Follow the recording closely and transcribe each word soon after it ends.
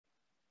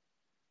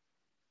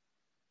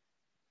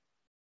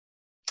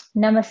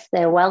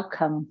Namaste,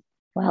 welcome.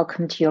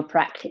 Welcome to your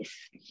practice.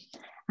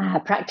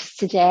 Practice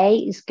today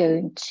is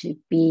going to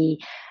be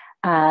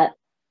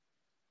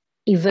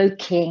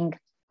evoking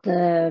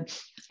the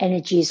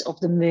energies of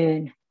the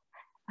moon,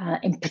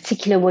 in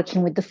particular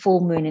working with the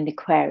full moon in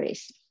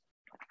Aquarius,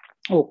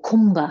 or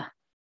Kumbha,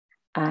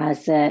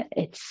 as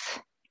it's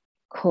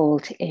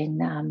called in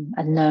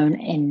known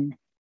in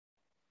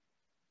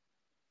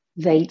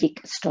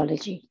Vedic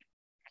astrology.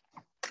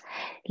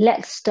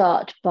 Let's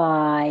start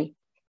by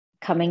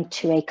coming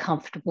to a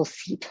comfortable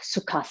seat,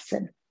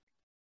 Sukhasana.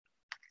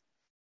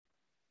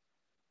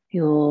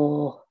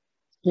 Your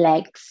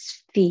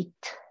legs, feet,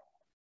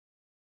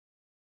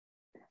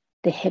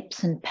 the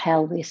hips and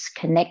pelvis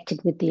connected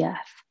with the earth.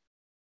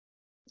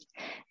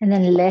 And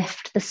then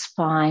lift the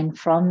spine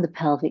from the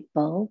pelvic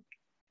bowl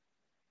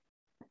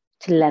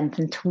to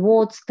lengthen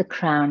towards the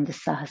crown, the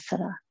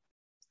Sahasrara.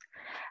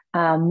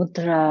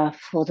 Mudra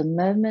for the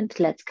moment.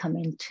 Let's come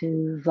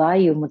into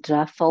Vayu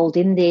Mudra. Fold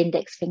in the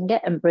index finger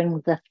and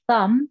bring the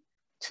thumb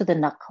to the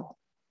knuckle.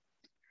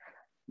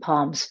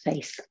 Palms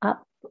face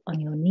up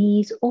on your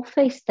knees or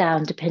face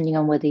down, depending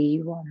on whether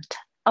you want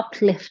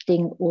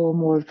uplifting or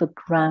more of a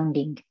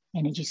grounding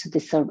energy. So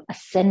this sort of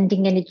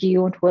ascending energy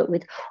you want to work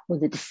with, or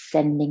the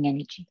descending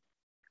energy.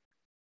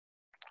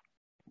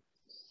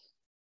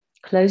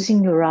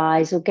 Closing your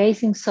eyes or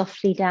gazing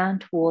softly down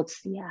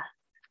towards the earth.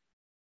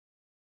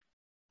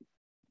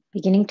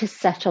 Beginning to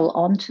settle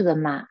onto the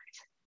mat,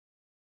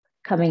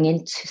 coming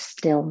into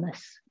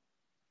stillness.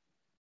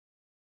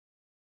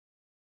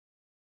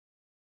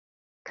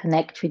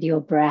 Connect with your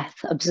breath,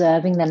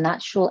 observing the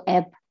natural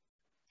ebb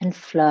and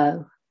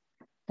flow,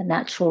 the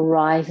natural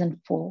rise and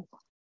fall,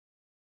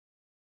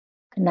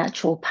 the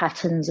natural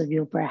patterns of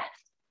your breath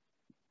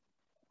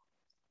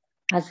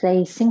as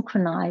they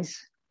synchronize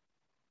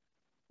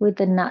with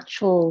the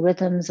natural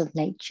rhythms of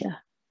nature.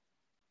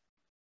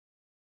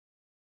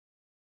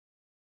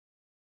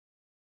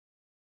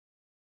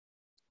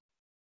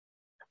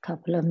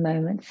 Couple of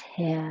moments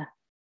here,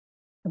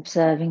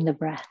 observing the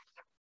breath.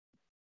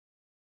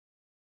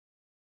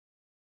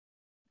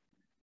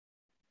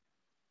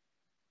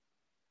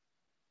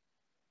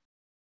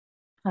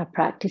 Our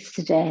practice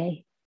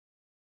today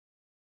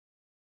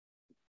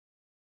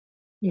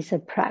is a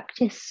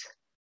practice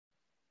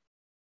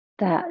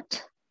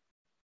that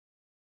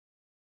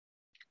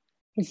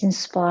is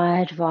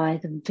inspired by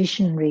the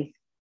visionary,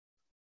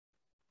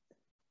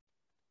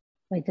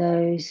 by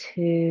those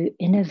who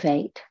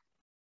innovate,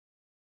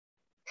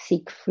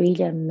 seek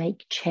freedom,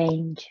 make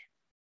change.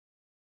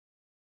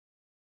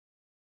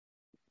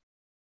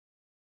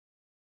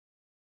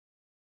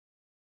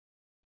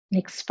 An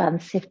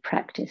expansive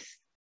practice.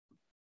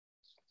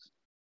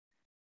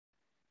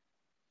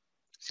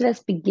 So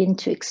let's begin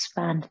to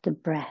expand the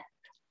breath.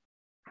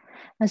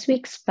 As we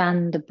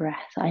expand the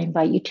breath, I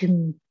invite you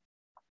to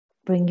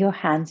bring your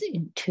hands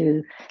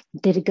into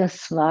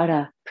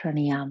Viryaṃ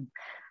pranayama,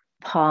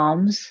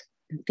 palms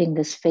and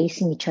fingers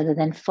facing each other,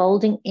 then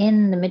folding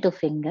in the middle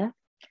finger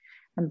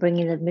and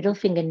bringing the middle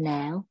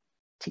fingernail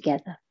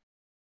together.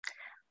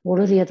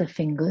 All of the other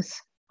fingers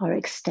are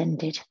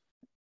extended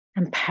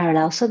and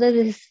parallel, so there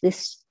is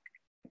this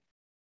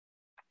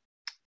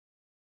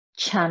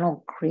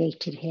channel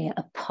created here,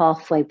 a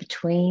pathway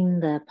between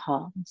the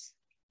palms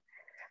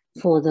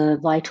for the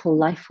vital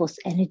life force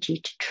energy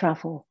to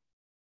travel,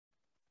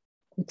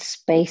 with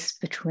space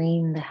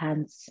between the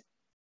hands.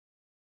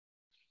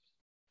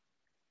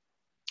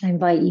 I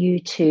invite you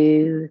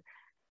to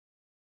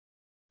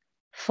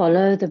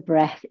follow the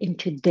breath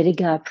into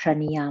Dirgha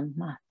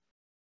Pranayama,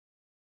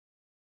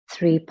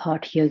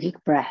 3-part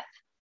yogic breath.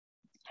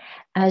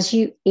 As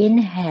you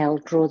inhale,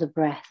 draw the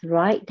breath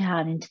right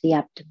down into the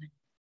abdomen.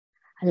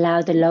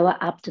 Allow the lower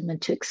abdomen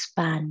to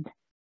expand,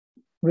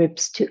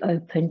 ribs to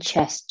open,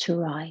 chest to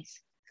rise.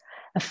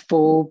 A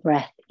full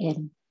breath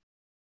in.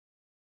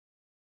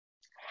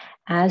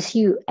 As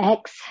you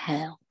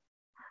exhale,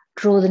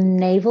 draw the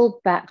navel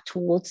back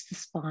towards the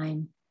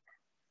spine.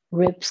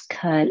 Ribs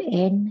curl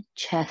in,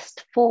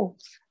 chest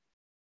falls.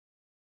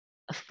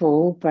 A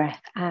full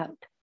breath out.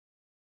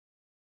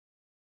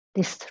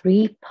 This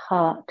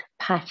 3-part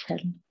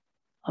pattern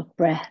of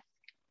breath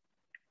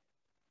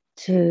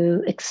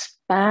to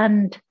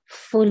expand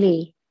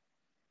fully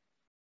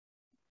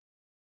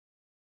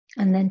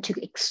and then to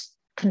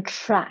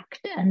contract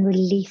and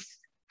release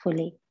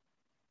fully.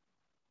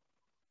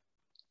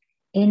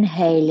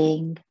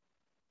 Inhaling,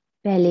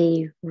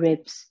 belly,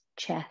 ribs,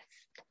 chest.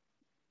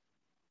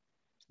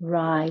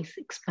 Rise,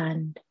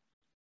 expand.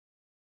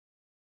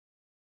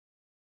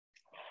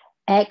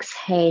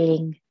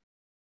 Exhaling,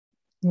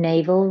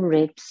 navel,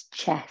 ribs,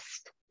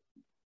 chest.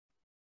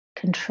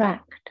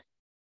 Contract.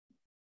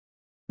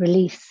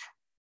 Release.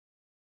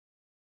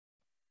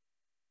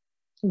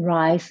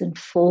 Rise and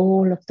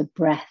fall of the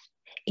breath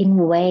in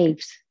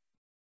waves.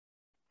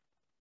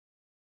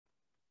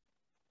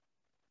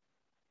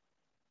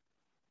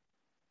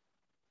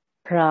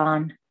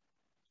 Pran,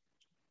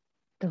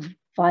 the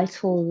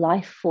vital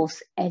life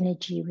force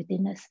energy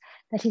within us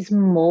that is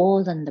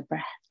more than the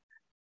breath.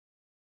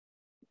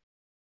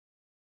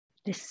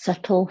 this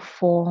subtle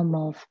form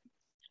of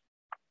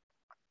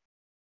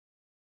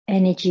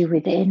energy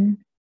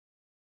within,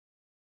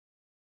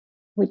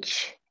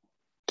 which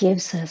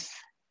gives us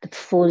the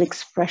full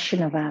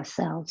expression of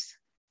ourselves,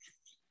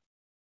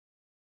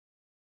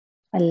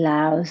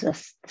 allows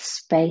us the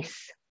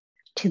space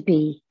to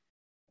be,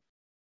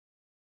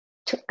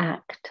 to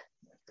act,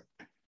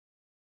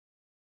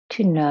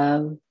 to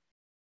know,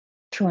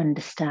 to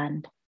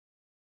understand.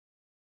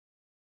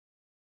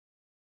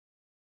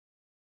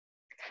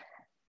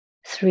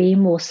 Three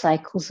more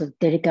cycles of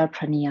Dirga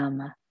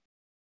Pranayama.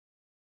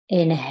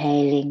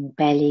 Inhaling,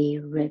 belly,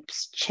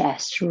 ribs,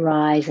 chest,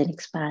 rise and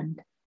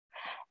expand.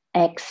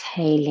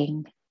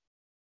 Exhaling,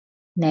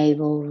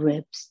 navel,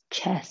 ribs,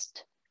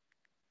 chest,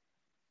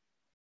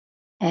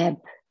 ebb,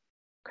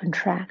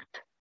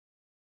 contract,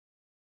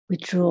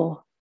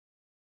 withdraw.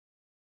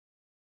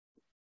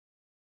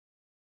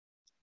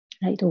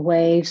 Like the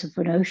waves of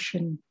an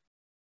ocean,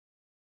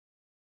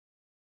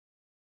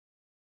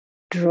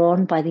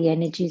 drawn by the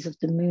energies of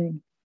the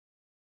moon.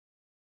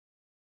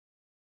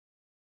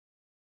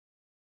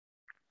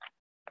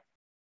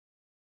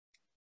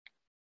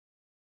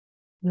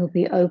 We'll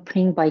be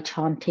opening by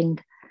chanting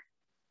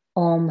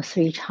Om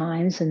 3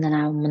 times and then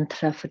our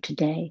mantra for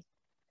today.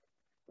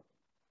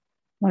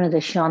 One of the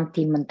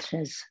Shanti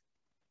mantras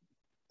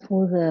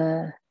for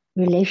the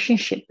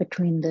relationship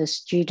between the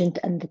student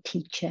and the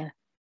teacher.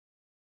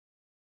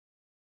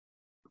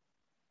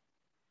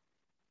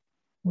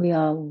 We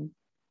are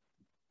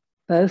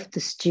both the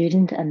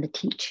student and the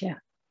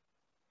teacher.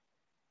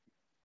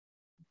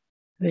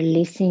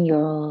 Releasing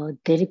your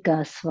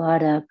Dirga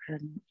Swara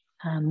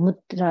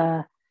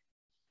Mudra,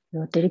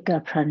 your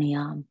Dirga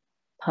Pranayam,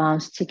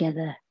 palms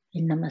together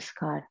in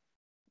Namaskar.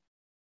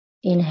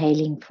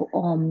 Inhaling for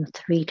Om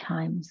 3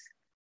 times.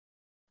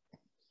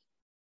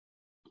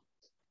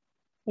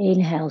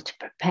 Inhale to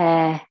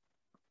prepare.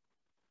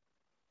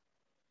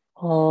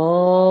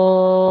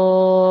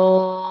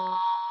 Om.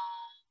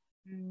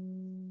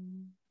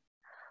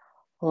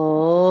 Om.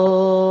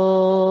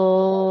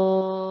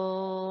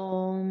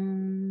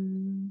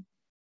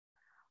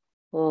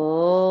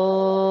 Om.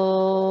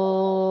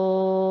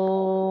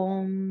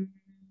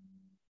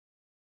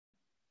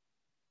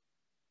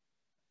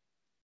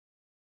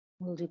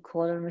 We'll do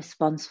call and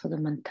response for the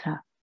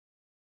mantra.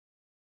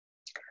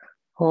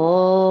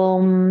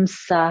 Om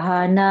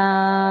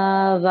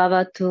Sahana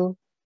Vavatu.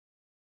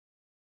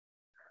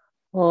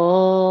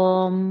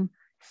 Om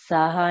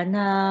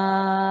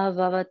Sahana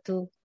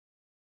Vavatu.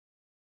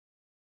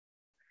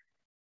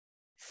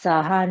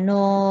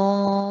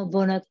 Sahano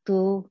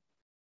bhunaktu.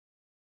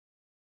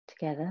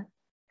 Together.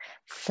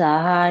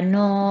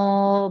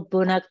 Sahano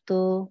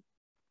bhunaktu.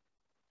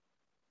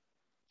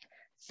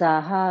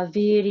 Saha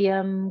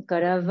vīryaṃ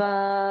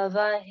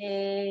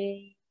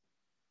karavāvahai.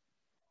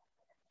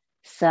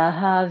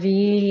 Saha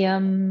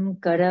vīryaṃ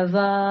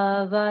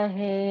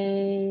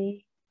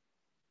karavāvahai.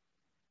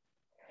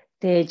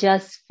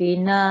 Tejasvi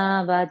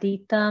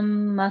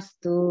adhītam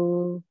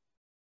astu.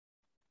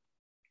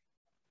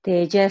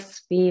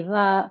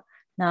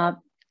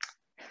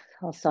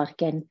 I'll start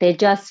again.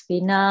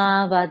 Tejasvi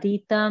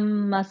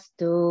adhītam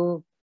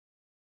astu.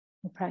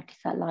 We'll practice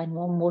that line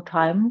one more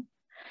time.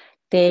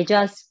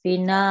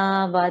 Tejasvi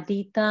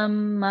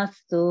adhītam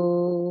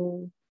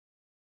astu.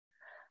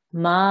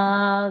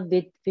 Ma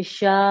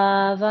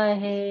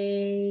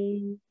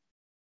vidviṣāvahai.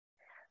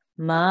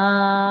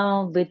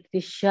 Ma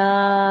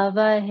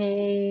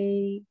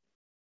vidviṣāvahai.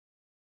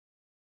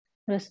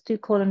 Let's do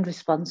call and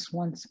response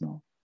once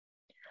more.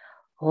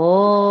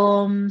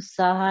 Om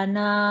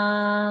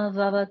Sahana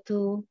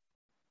Vavatu.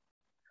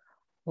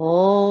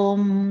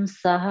 Om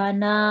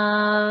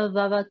Sahana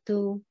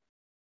Vavatu.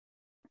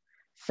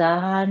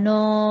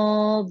 Sahano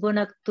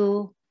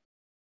bhunaktu.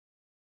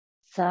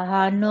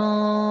 Sahano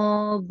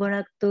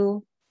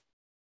bhunaktu.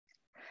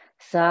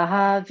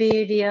 Saha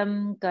vīryaṃ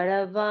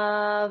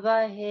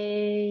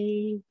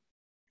karavāvahai.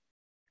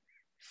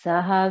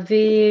 Saha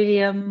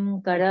vīryaṃ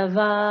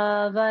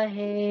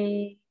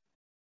karavāvahai.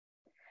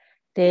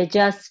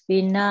 Tejasvi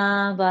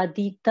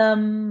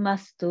adhītam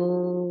astu.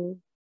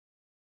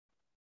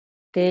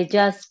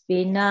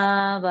 Tejasvi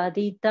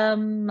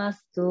adhītam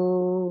astu.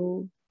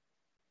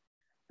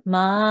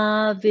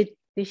 Ma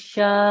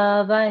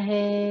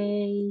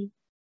vidviṣāvahai.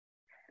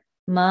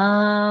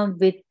 Ma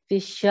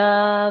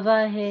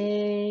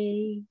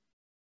vidviṣāvahai.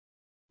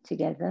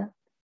 Together.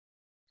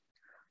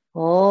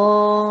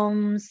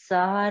 Om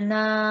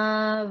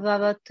Sahana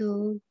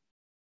Vavatu.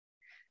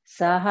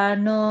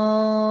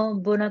 Sahano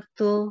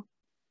bhunaktu.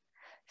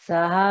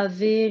 Saha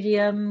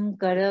vīryaṃ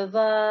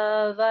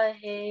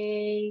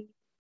karavāvahai.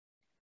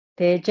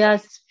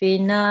 Tejasvi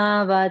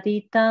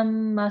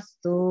adhītam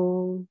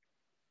astu.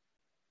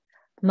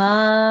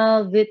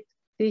 Ma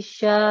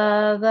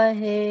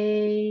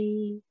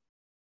vidviṣāvahai.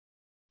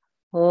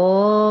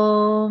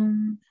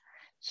 Om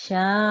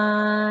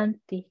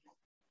Śāntiḥ,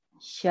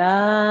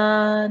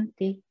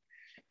 Śāntiḥ,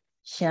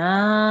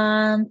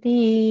 Śāntiḥ.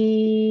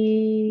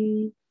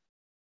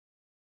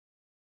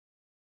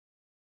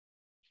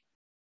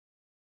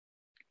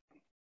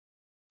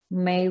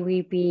 May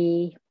we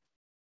be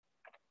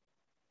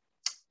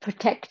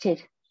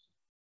protected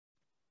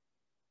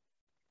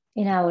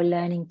in our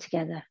learning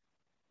together.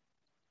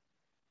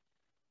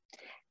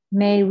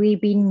 May we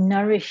be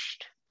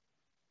nourished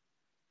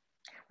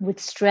with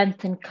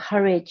strength and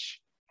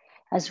courage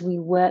as we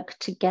work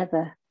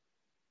together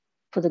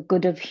for the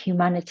good of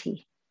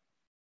humanity.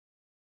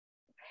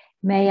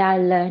 May our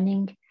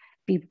learning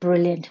be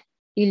brilliant,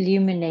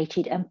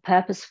 illuminated, and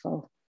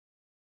purposeful.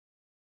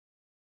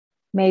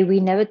 May we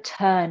never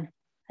turn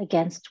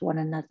against one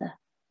another.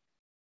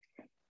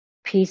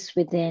 Peace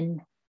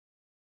within,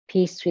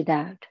 peace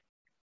without,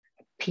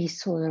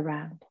 peace all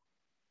around.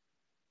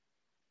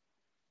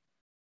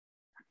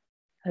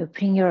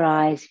 Opening your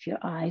eyes if your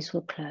eyes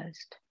were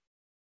closed.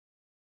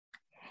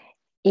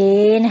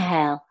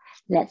 Inhale.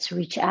 Let's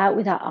reach out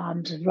with our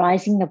arms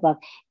rising above.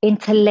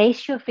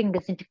 Interlace your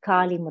fingers into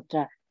Kali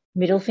Mudra.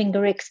 Middle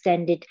finger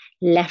extended,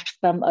 left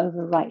thumb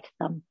over right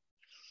thumb.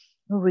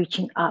 We're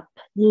reaching up,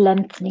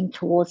 lengthening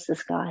towards the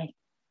sky.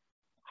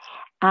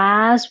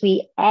 As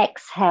we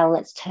exhale,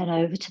 let's turn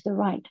over to the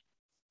right.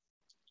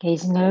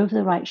 Gazing over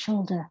the right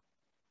shoulder.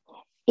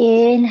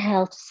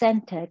 Inhale to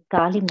center,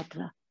 Kali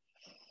Mudra.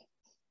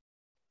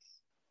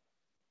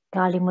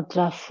 Kali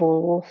Mudra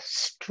for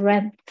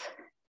strength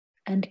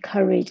and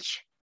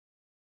courage.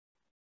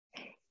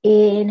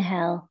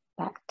 Inhale,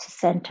 back to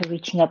center,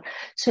 reaching up.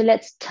 So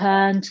let's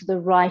turn to the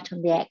right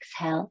on the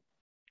exhale.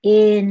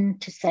 In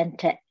to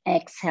center,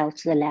 exhale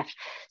to the left.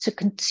 So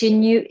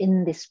continue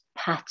in this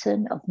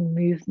pattern of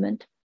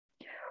movement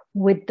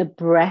with the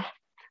breath,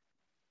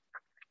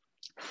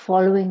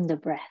 following the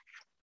breath.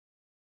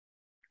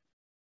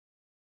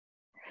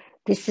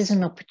 This is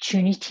an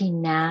opportunity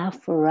now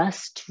for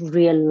us to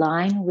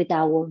realign with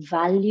our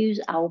values,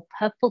 our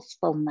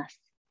purposefulness.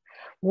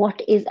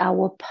 What is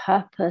our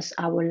purpose,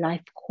 our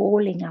life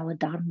calling, our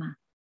dharma?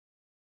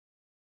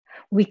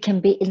 We can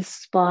be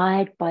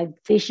inspired by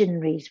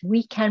visionaries.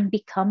 We can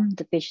become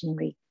the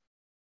visionary.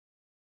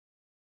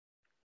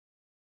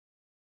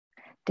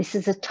 This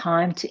is a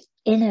time to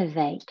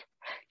innovate,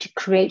 to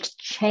create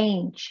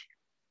change,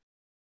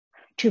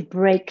 to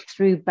break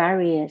through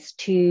barriers,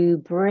 to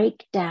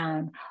break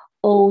down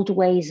old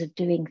ways of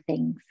doing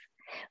things,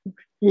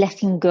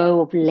 letting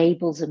go of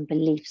labels and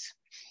beliefs.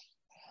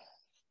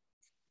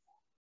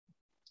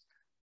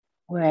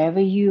 Wherever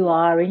you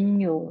are in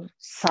your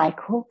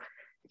cycle,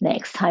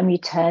 next time you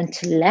turn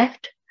to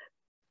left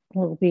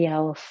will be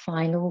our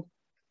final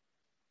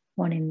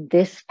one in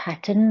this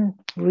pattern,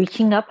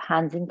 reaching up,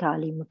 hands in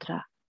Kali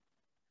Mudra.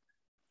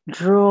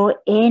 Draw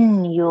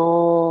in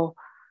your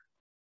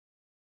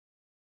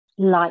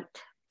light.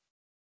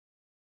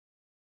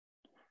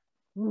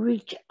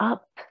 Reach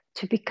up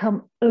to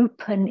become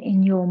open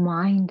in your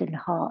mind and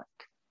heart.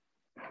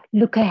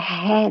 Look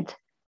ahead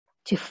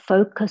to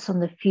focus on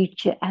the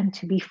future and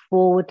to be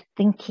forward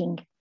thinking.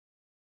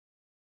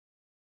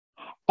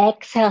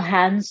 Exhale,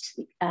 hands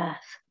to the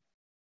earth.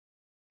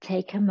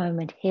 Take a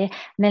moment here.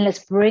 And then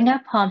let's bring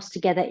our palms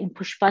together in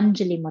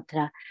Pushpanjali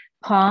Mudra.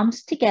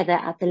 Palms together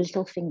at the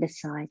little finger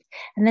side.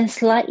 And then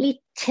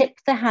slightly tip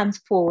the hands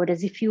forward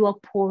as if you are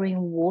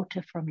pouring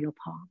water from your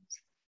palms.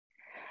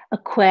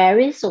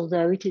 Aquarius,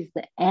 although it is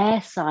the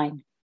air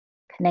sign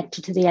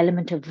connected to the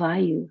element of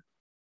Vayu,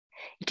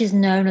 it is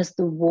known as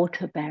the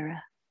water bearer.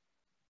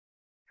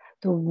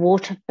 The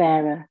water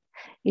bearer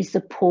is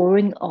the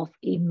pouring of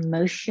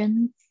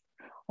emotions,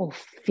 of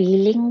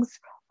feelings,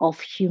 of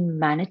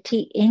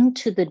humanity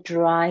into the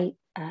dry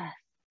earth,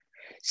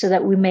 so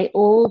that we may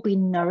all be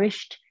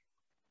nourished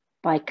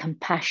by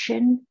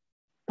compassion,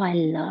 by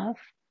love,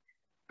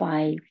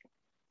 by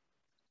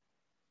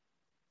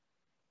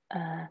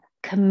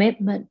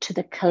commitment to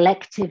the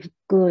collective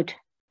good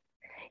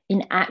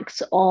in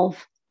acts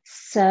of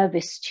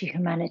service to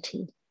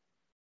humanity.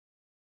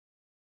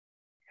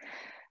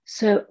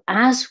 So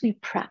as we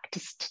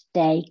practice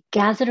today,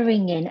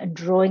 gathering in and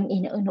drawing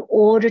in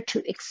order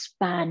to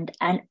expand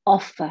and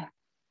offer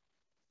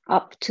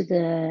up to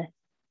the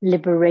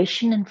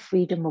liberation and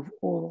freedom of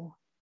all.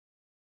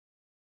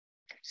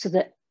 So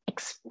the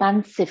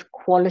expansive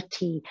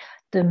quality,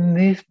 the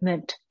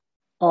movement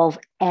of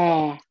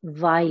air,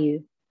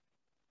 Vayu,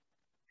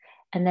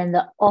 and then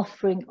the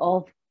offering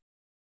of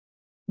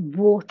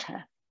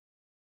water,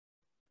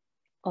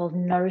 of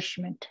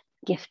nourishment,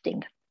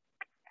 gifting.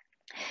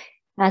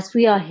 As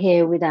we are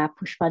here with our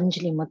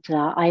Pushpanjali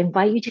Mudra, I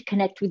invite you to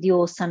connect with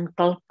your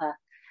sankalpa,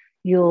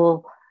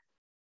 your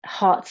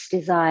heart's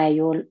desire,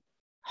 your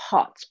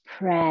heart's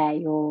prayer,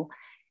 your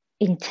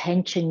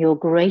intention, your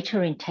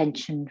greater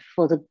intention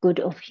for the good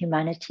of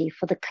humanity,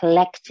 for the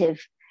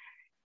collective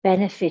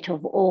benefit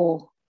of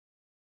all.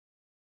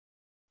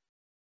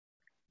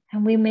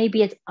 And we may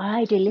be as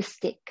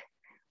idealistic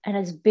and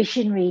as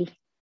visionary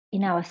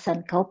in our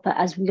sankalpa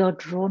as we are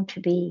drawn to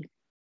be.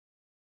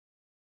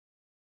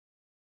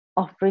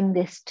 Offering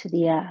this to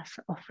the earth,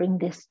 offering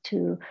this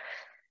to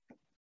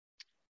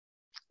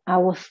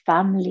our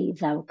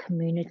families, our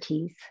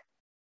communities,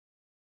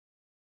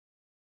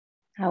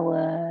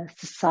 our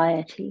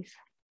societies,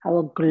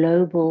 our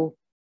global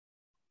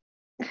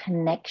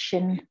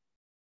connection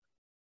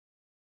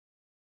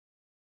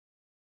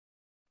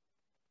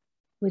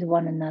with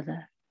one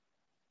another.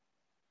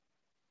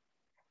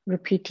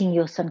 Repeating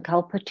your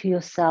sankalpa to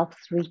yourself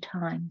 3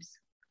 times.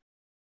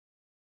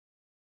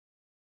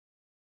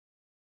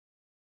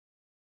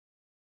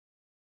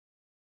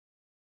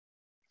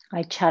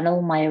 I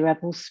channel my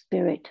rebel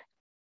spirit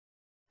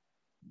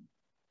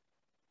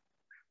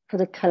for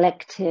the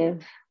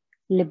collective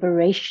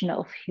liberation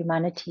of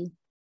humanity.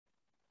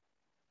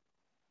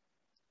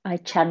 I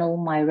channel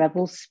my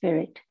rebel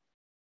spirit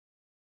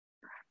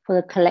for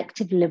the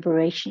collective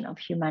liberation of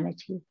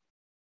humanity.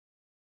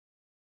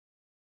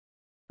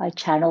 I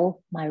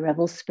channel my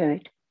rebel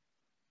spirit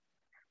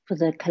for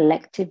the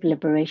collective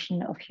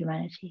liberation of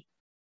humanity.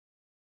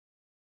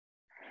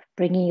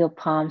 Bringing your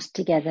palms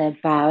together,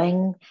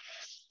 bowing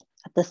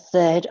at the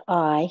third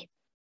eye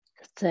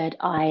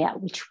at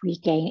which we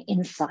gain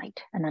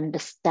insight and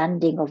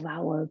understanding of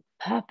our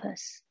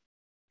purpose,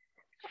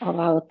 of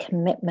our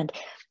commitment.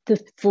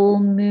 The full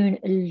moon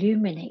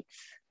illuminates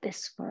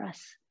this for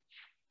us.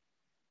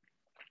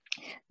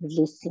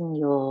 Releasing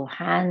your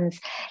hands.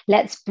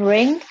 Let's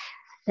bring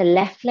the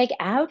left leg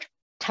out,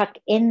 tuck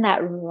in that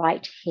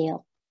right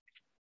heel.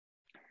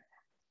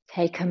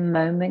 Take a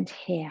moment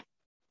here.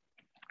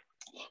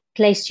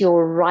 Place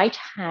your right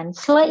hand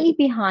slightly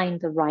behind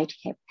the right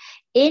hip.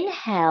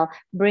 Inhale,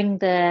 bring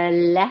the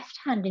left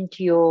hand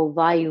into your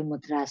Vayu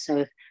Mudra,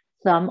 so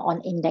thumb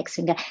on index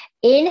finger.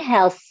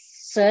 Inhale,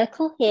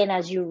 circle here, and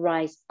as you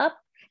rise up,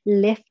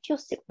 lift your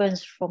sit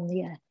bones from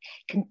the earth.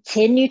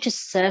 Continue to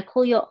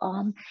circle your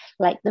arm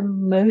like the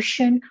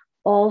motion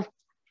of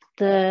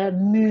the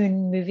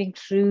moon moving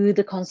through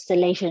the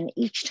constellation.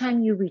 Each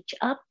time you reach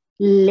up,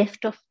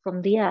 lift off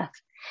from the earth.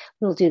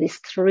 We'll do this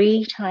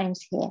 3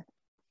 times here.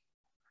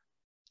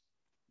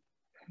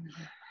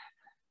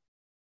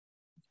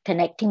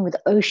 Connecting with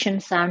ocean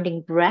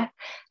sounding breath,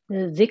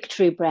 the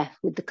victory breath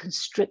with the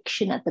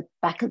constriction at the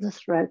back of the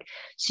throat.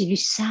 So you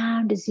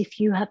sound as if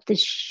you have the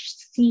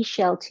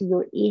seashell to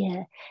your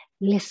ear,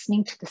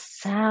 listening to the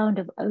sound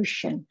of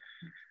ocean.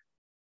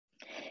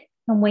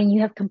 And when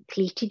you have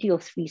completed your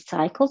 3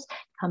 cycles,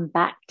 come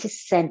back to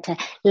center.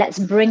 Let's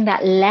bring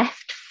that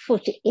left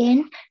foot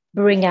in,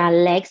 bring our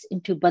legs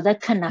into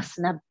Baddha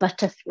Konasana,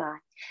 butterfly.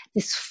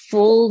 This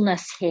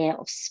fullness here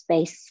of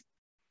space.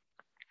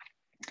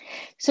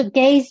 So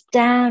gaze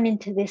down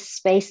into this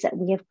space that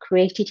we have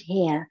created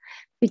here.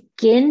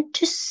 Begin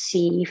to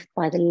see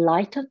by the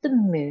light of the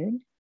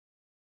moon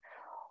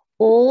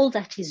all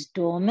that is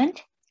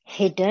dormant,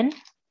 hidden,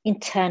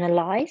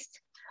 internalized,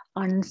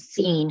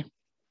 unseen,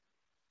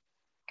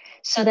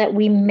 so that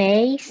we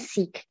may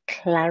seek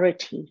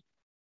clarity,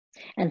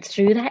 and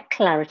through that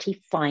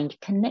clarity find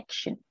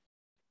connection.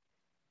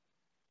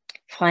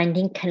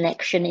 Finding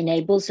connection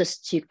enables us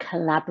to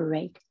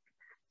collaborate,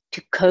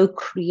 to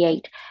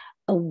co-create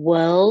a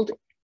world,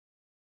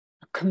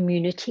 a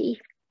community,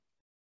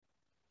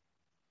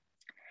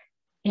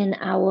 in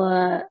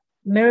our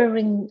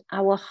mirroring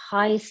our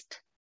highest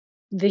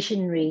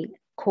visionary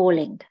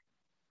calling.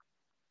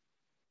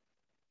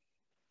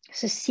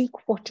 So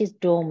seek what is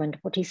dormant,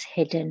 what is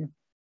hidden,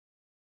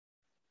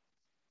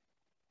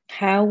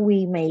 how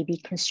we may be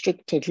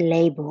constricted,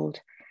 labeled,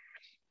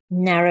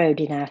 narrowed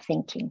in our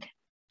thinking,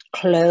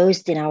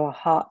 closed in our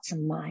hearts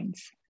and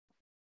minds.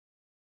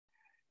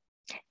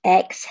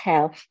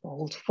 Exhale,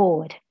 fold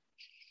forward,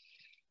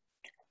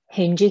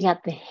 hinging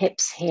at the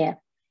hips here.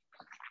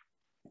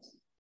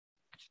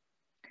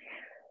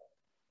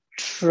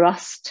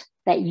 Trust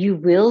that you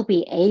will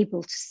be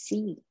able to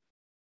see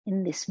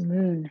in this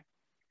moon.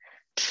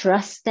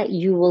 Trust that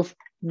you will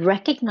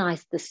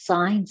recognize the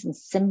signs and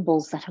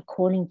symbols that are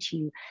calling to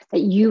you,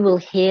 that you will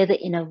hear the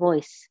inner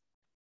voice.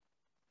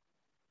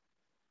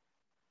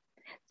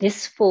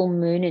 This full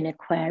moon in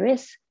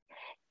Aquarius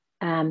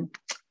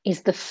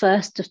is the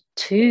first of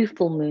 2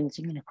 full moons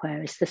in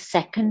Aquarius. The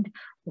second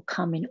will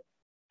come in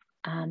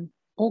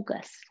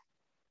August.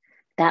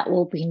 That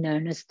will be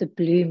known as the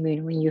blue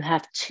moon. When you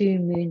have 2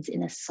 moons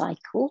in a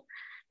cycle,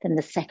 then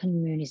the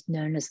second moon is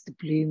known as the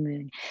blue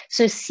moon.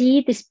 So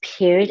see this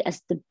period as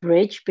the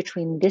bridge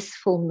between this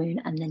full moon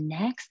and the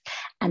next.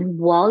 And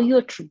while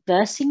you're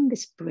traversing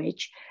this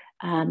bridge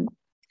in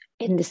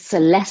the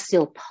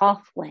celestial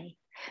pathway,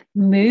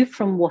 move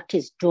from what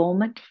is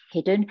dormant,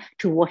 hidden,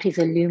 to what is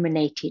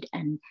illuminated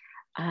and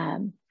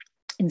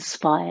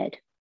inspired.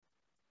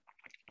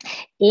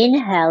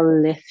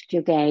 Inhale, lift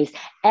your gaze.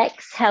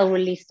 Exhale,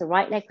 release the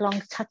right leg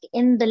long, tuck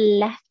in the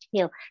left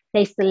heel.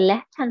 Place the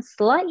left hand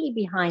slightly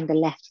behind the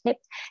left hip.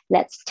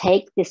 Let's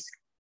take this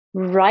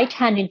right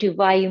hand into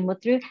Vayu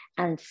Mudra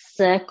and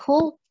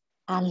circle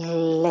and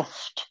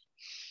lift.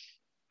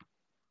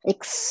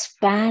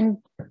 Expand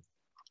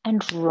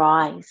and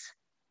rise.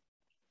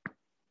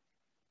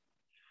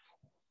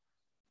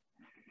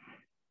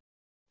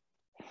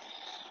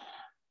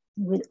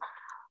 With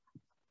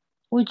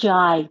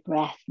Ujjayi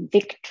breath,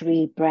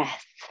 victory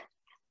breath,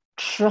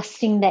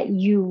 trusting that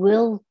you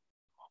will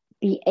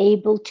be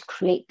able to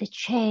create the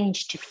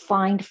change, to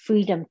find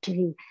freedom,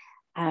 to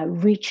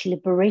reach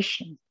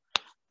liberation.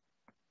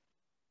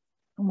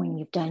 And when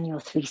you've done your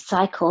 3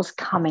 cycles,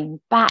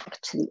 coming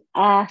back to the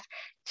earth,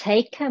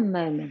 take a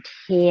moment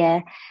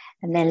here,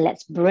 and then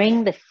let's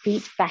bring the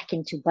feet back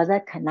into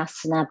Baddha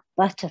Konasana,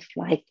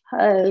 butterfly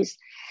pose.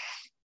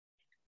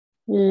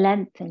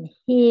 Lengthen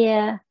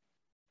here.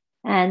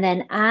 And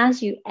then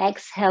as you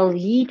exhale,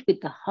 lead with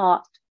the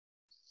heart.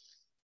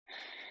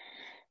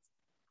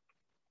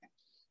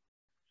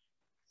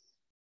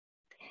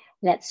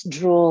 Let's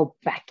draw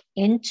back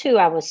into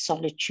our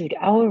solitude,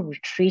 our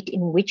retreat,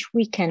 in which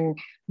we can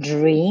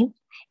dream,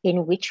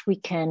 in which we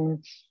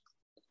can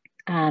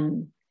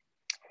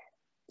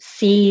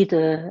see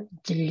the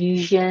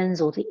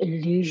delusions or the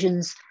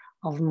illusions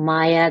of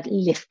Maya,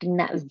 lifting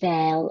that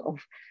veil of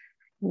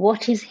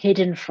what is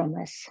hidden from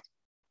us.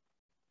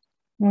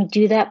 And we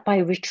do that by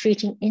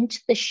retreating into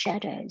the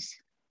shadows.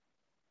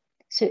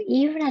 So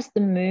even as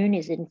the moon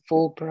is in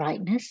full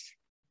brightness,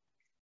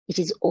 it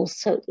is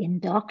also in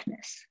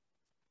darkness.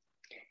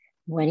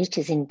 When it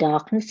is in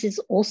darkness, it is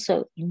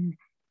also in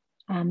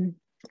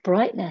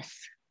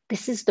brightness.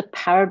 This is the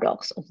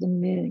paradox of the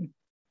moon.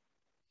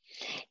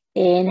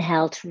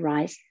 Inhale to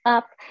rise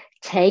up.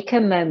 Take a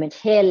moment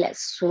here. Let's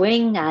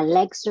swing our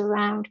legs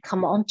around.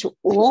 Come onto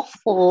all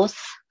fours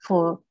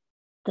for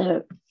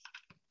the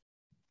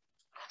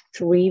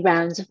 3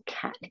 rounds of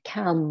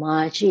cat-cow,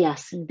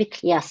 Marjayasana,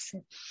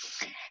 Vikriyasana.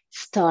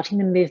 Starting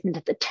the movement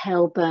at the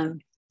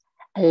tailbone,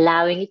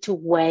 allowing it to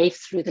wave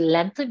through the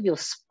length of your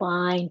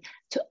spine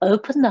to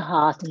open the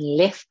heart and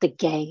lift the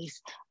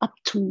gaze up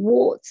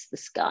towards the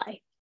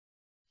sky.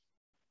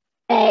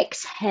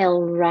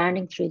 Exhale,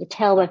 rounding through the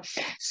tailbone.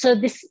 So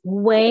this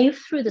wave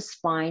through the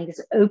spine, this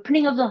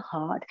opening of the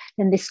heart,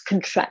 then this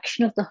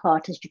contraction of the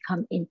heart as you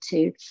come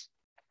into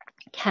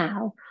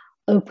cow,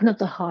 open up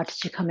the heart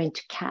as you come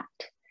into cat.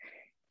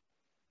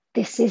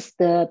 This is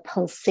the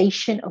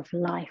pulsation of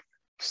life,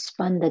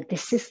 Spanda.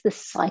 This is the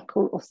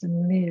cycle of the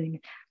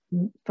moon,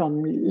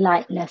 from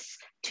lightness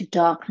to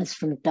darkness,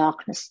 from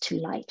darkness to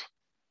light.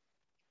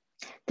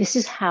 This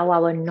is how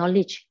our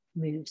knowledge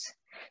moves.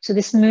 So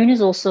this moon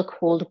is also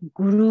called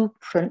Guru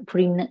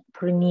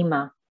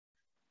Purnima,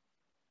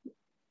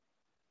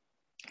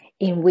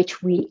 in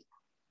which we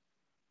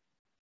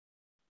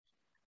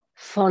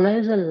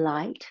follow the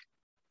light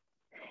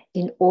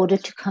in order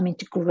to come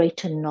into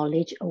greater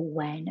knowledge,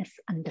 awareness,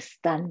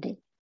 understanding.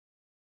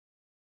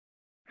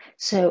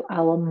 So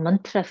our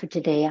mantra for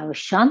today, our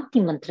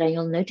Shanti mantra,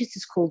 you'll notice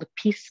is called the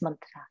peace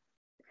mantra,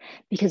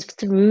 because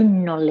through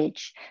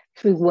knowledge,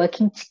 through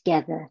working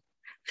together,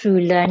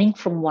 through learning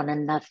from one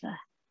another,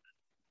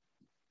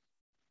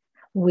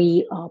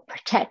 we are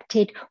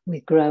protected,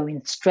 we grow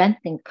in strength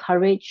and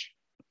courage.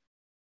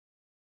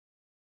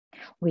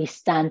 We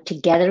stand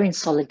together in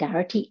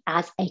solidarity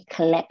as a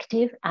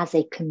collective, as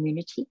a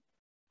community,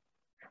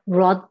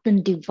 rather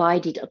than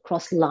divided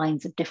across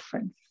lines of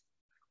difference.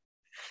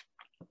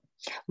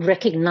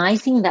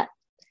 Recognizing that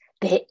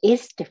there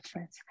is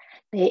difference,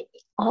 there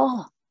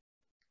are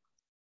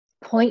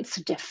points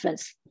of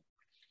difference,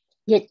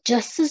 yet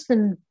just as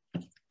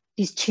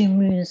these 2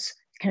 moons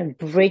kind of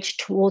bridge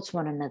towards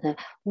one another,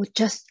 or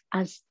just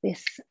as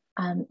this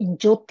in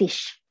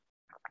Jyotish,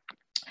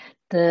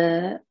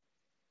 this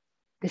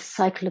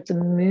cycle of the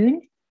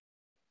moon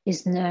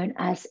is known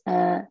as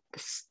the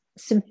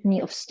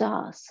symphony of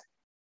stars,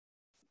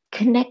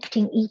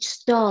 connecting each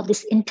star,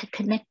 this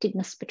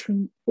interconnectedness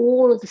between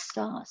all of the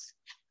stars.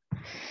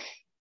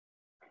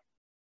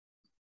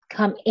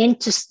 Come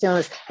into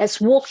stillness.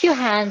 Let's walk your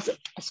hands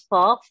as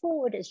far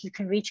forward as you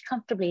can reach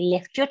comfortably.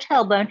 Lift your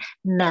tailbone,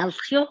 melt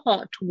your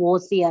heart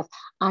towards the earth.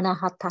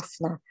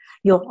 Anahatasana.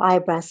 Your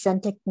eyebrow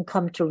center can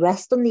come to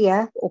rest on the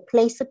earth, or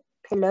place a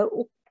pillow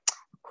or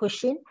a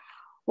cushion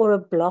or a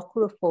block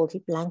or a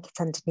folded blanket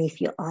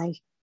underneath your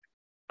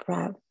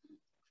eyebrow.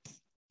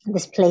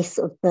 This place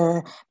of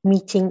the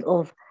meeting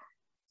of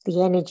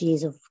the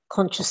energies of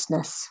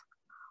consciousness,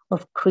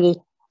 of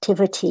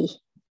creativity,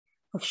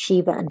 of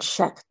Shiva and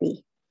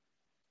Shakti.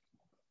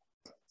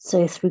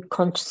 So through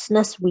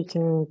consciousness, we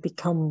can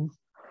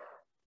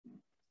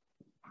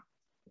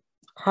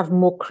have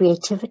more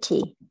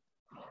creativity.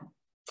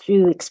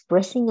 Through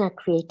expressing our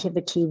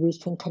creativity, we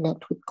can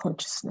connect with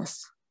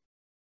consciousness.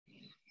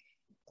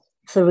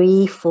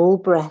 3 full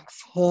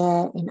breaths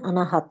here in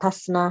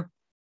Anahatasana.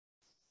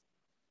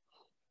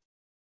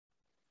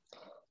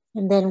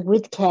 And then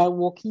with care,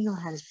 walking your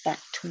hands back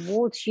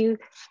towards you,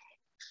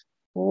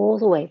 all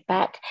the way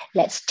back.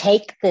 Let's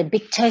take the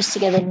big toes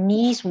together,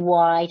 knees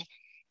wide,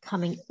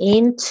 coming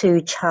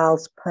into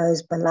child's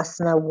pose,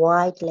 Balasana,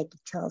 wide-legged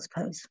child's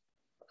pose.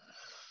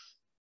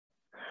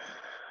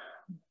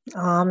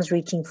 Arms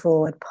reaching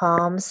forward,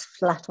 palms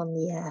flat on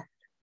the earth.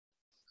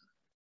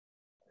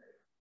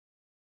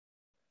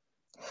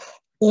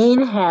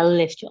 Inhale,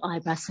 lift your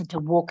eyebrow center,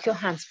 walk your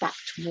hands back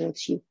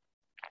towards you.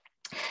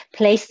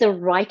 Place the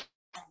right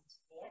hand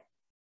here,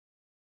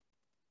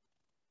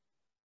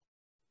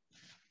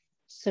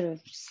 sort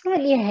of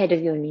slightly ahead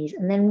of your knees,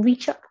 and then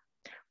reach up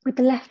with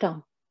the left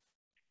arm.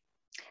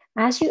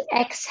 As you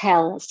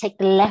exhale, let's take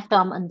the left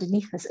arm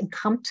underneath us and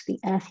come to the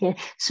earth here.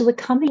 So we're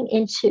coming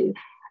into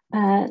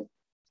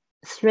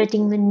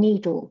threading the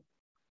needle.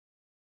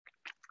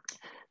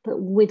 but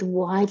with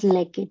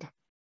wide-legged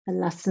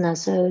balasana.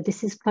 So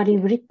this is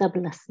parivritta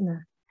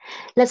balasana.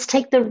 Let's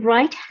take the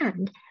right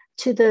hand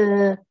to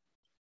the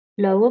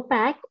lower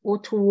back or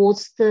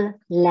towards the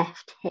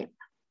left hip.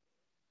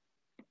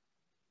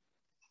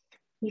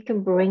 You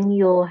can bring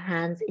your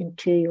hands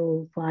into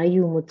your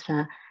Vayu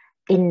Mudra,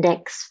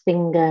 index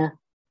finger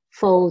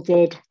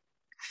folded,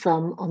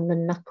 thumb on the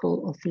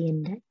knuckle of the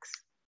index.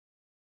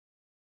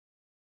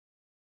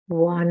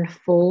 One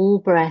full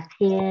breath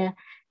here,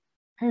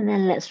 and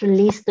then let's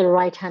release the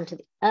right hand to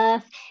the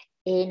earth.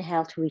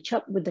 Inhale to reach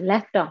up with the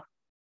left arm.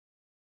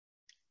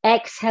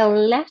 Exhale,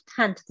 left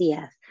hand to the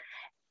earth.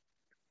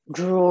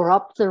 Draw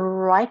up the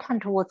right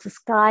hand towards the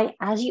sky.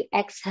 As you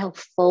exhale,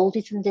 fold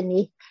it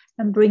underneath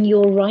and bring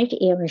your right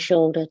ear and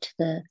shoulder to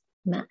the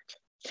mat.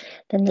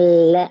 Then the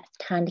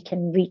left hand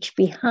can reach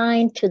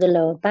behind to the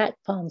lower back,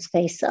 palms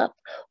face up,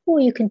 or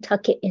you can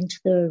tuck it into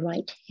the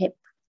right hip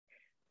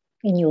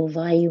in your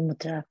Vayu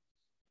Mudra.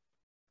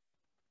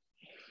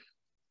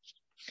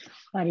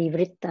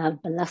 Parivritta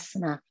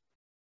Balasana.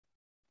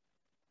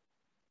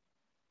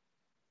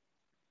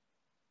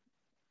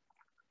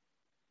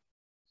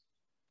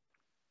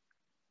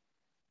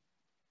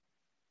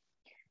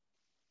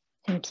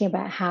 Thinking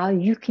about how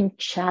you can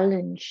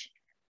challenge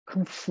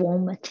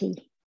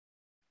conformity,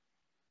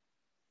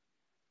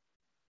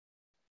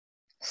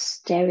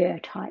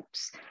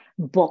 stereotypes,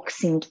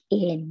 boxing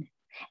in,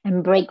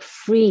 and break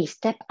free.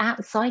 Step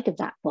outside of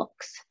that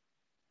box.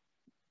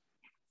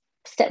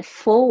 Step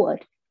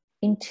forward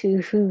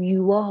into who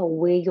you are,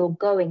 where you're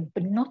going,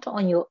 but not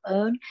on your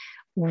own,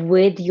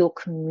 with your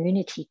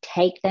community.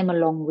 Take them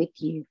along with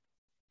you.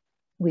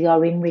 We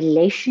are in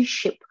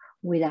relationship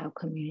with our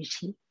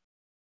community.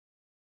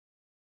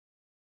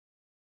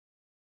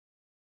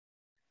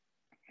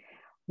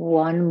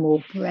 One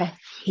more breath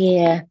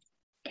here.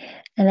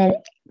 And then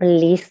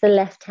release the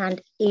left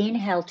hand.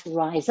 Inhale to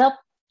rise up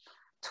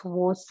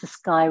towards the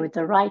sky with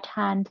the right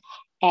hand.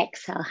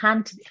 Exhale,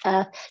 hand to the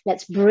earth.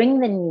 Let's bring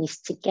the knees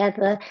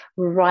together.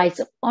 Rise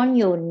up on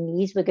your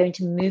knees. We're going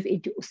to move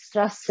into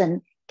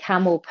Ustrasana,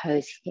 camel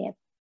pose here.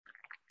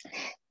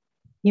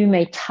 You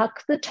may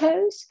tuck the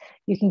toes.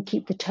 You can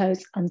keep the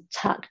toes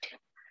untucked.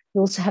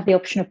 You also have the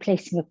option of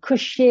placing a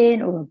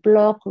cushion or a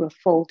block or a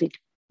folded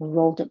or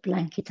rolled up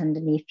blanket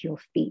underneath your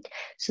feet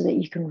so that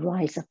you can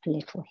rise up a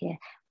little here.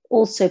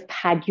 Also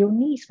pad your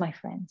knees, my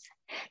friends.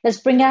 Let's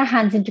bring our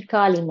hands into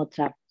Kali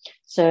Mudra.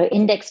 So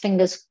index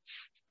fingers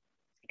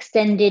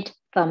extended,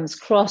 thumbs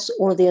crossed,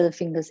 all the other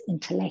fingers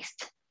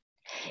interlaced.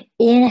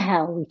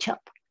 Inhale, reach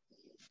up.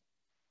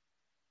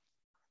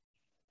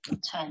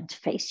 Turn to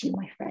face you,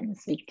 my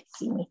friends, so you can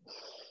see me.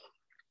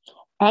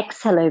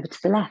 Exhale over to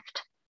the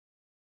left.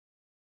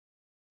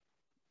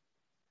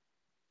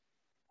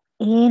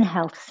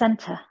 Inhale to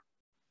center.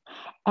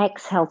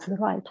 Exhale to the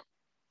right.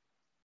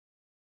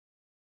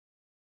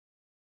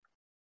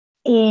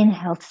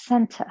 Inhale to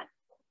center.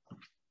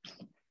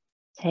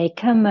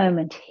 Take a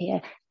moment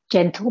here.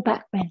 Gentle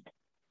back bend.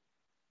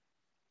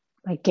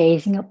 By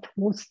gazing up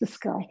towards the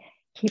sky,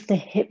 keep the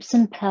hips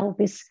and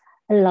pelvis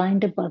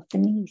aligned above the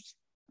knees.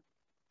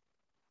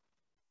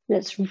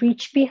 Let's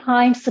reach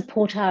behind,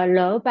 support our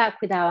lower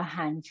back with our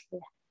hands here.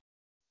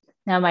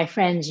 Now, my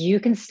friends, you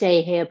can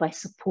stay here by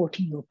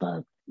supporting your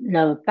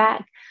lower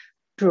back,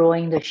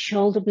 drawing the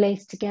shoulder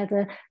blades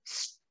together,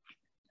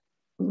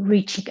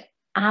 reaching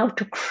out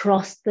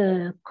across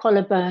the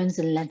collarbones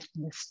and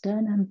lengthening the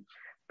sternum,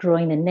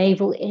 drawing the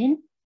navel in.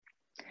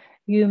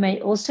 You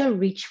may also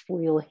reach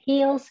for your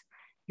heels.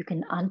 You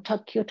can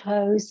untuck your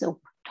toes or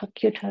tuck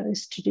your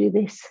toes to do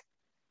this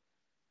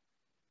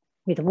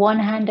with one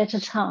hand at a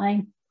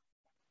time.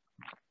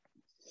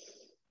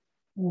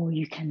 Or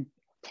you can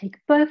take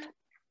both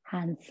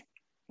hands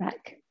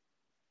back.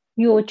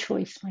 Your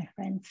choice, my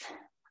friends.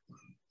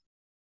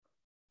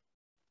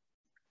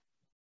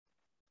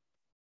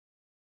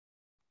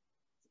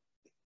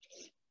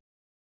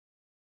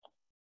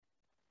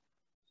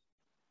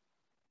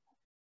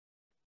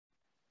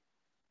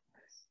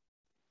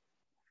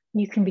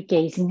 You can be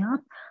gazing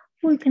up,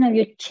 or you can have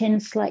your chin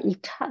slightly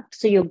tucked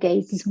so your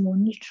gaze is more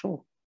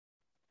neutral.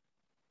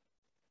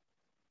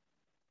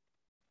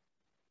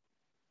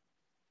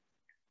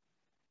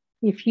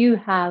 If you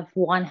have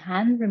one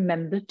hand,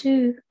 remember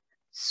to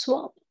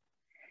swap.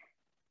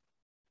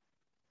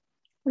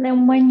 And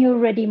then when you're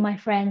ready, my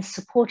friends,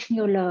 supporting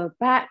your lower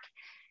back,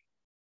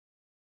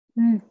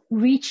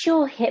 reach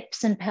your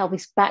hips and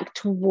pelvis back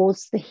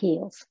towards the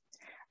heels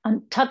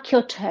and tuck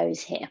your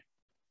toes here.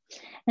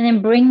 And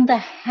then bring the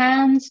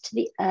hands to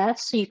the earth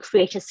so you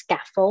create a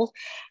scaffold.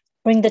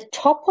 Bring the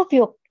top of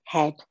your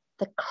head,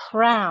 the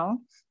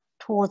crown,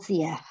 towards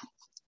the earth.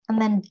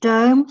 And then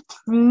dome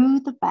through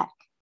the back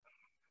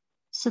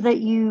so that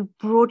you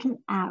broaden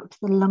out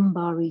the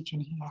lumbar region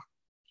here,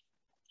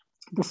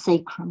 the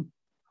sacrum.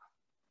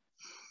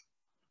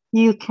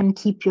 You can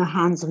keep your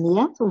hands on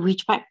the earth or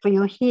reach back for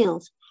your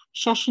heels.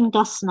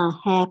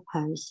 Shashandasana, hair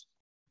pose.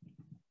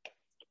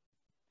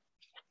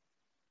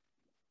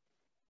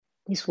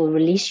 This will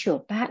release your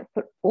back,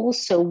 but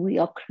also we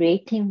are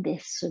creating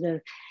this sort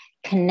of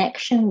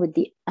connection with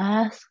the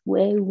earth,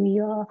 where we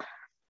are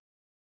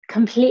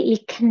completely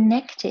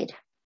connected.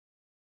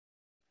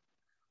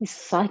 This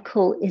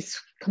cycle is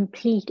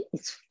complete,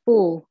 it's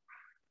full.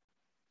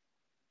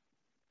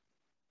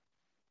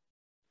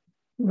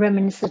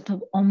 Reminiscent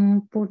of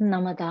Om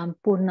Purnamadam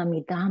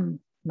Purnamidam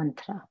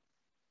mantra,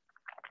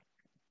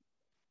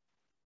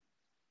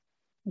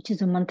 which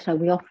is a mantra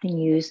we often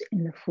use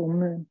in the full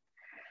moon.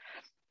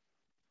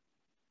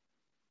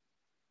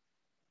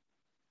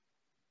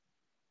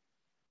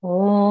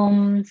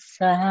 Om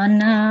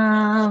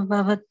Sahana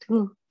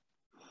Vavatu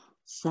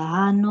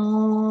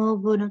Sahano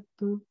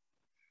bhunaktu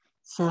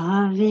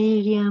saha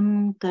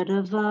vīryaṃ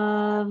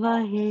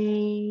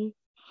karavāvahai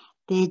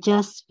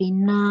tejasvi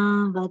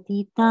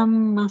adhītam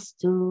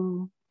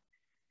astu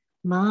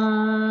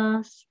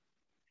mas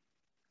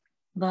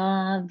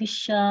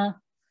vidviṣāvahai.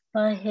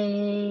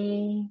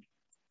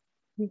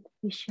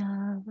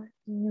 Vidviṣāvahai.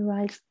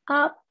 Rise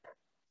up.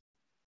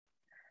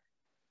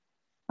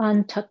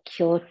 Untuck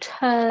your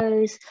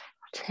toes.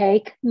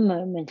 Take a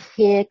moment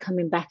here,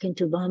 coming back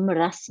into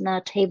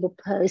Vamrasana, table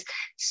pose.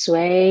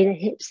 Sway the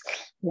hips.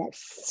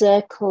 Let's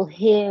circle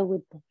here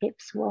with the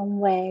hips one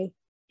way,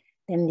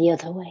 then the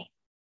other way.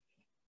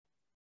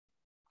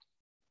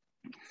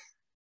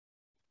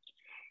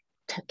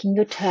 Tucking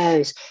your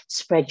toes.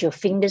 Spread your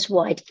fingers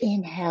wide.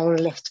 Inhale,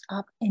 lift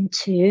up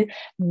into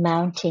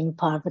Mountain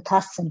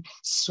Parvatasana.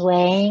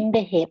 Swaying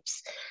the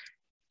hips,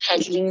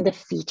 pedaling the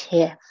feet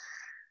here.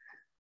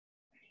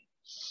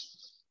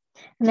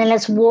 And then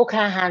let's walk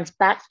our hands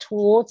back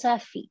towards our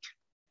feet.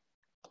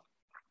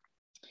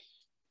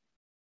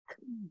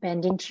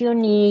 Bend into your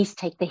knees.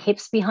 Take the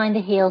hips behind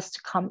the heels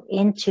to come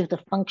into the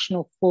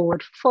functional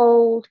forward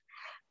fold.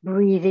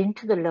 Breathe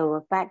into the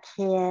lower back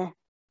here.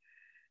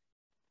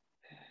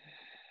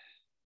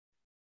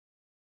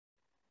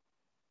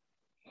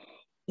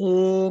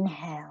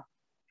 Inhale.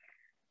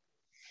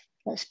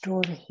 Let's draw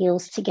the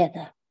heels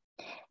together.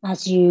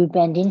 As you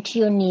bend into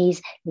your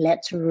knees,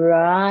 let's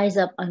rise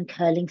up,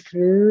 uncurling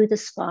through the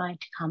spine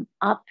to come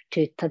up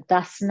to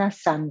Tadasana,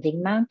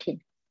 Standing Mountain.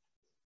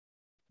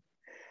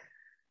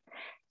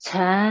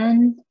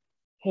 Turn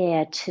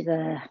here to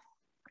the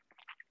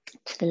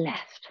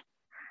left.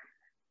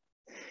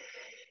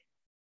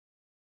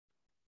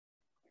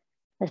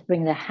 Let's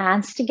bring the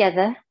hands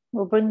together.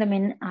 We'll bring them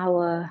in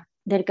our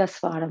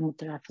Dirghasvara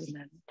Mudra for a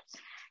moment,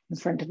 in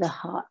front of the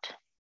heart.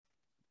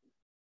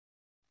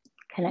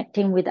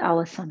 Connecting with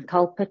our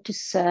sankalpa to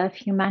serve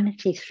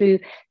humanity through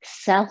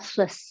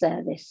selfless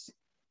service.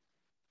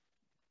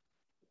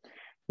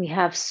 We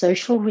have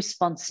social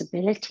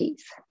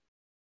responsibilities.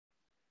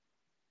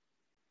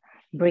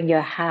 Bring your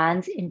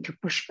hands into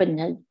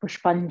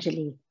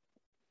Pushpanjali,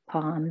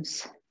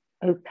 palms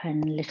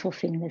open, little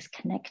fingers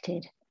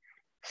connected,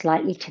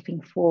 slightly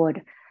tipping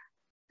forward,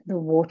 the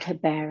water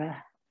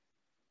bearer,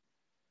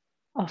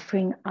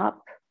 offering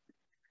up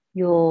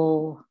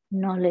your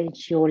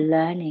knowledge, your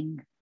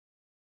learning,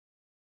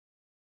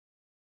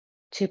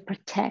 to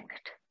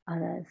protect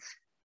others,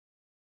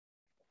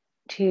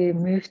 to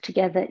move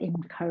together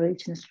in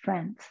courage and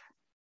strength,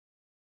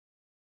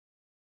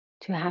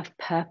 to have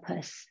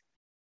purpose,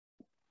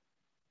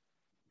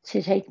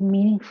 to take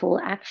meaningful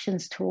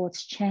actions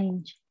towards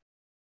change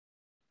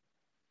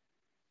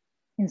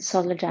in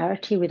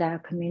solidarity with our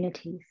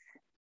communities.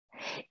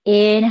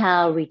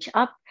 Inhale, reach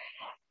up,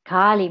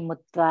 Kali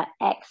Mudra,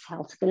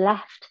 exhale to the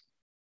left.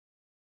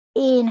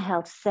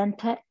 Inhale,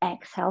 center,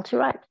 exhale to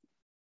right.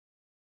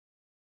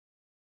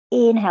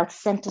 Inhale,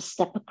 center,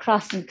 step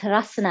across in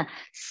Uttanasana,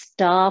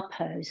 star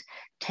pose.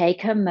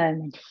 Take a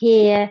moment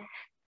here.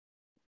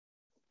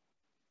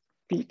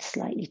 Feet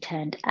slightly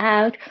turned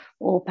out,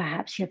 or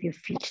perhaps you have your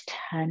feet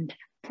turned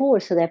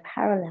forward so they're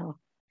parallel.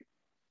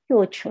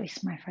 Your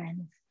choice, my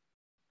friends.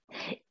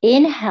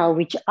 Inhale,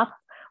 reach up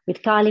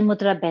with Kali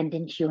Mudra, bend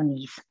into your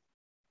knees.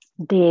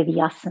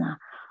 Devyasana,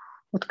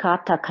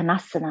 Utkarta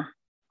Kanasana.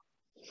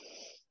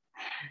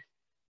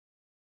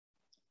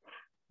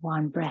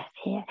 One breath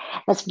here.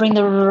 Let's bring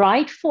the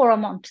right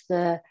forearm onto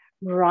the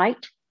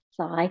right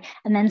thigh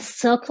and then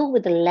circle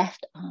with the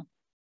left arm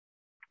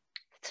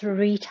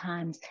 3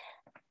 times.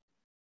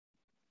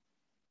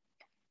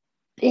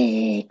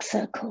 Big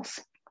circles.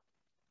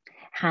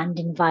 Hand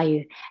in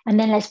Vayu. And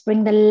then let's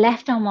bring the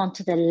left arm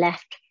onto the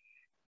left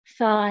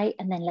thigh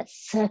and then let's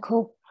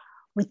circle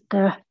with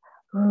the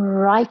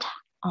right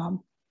arm.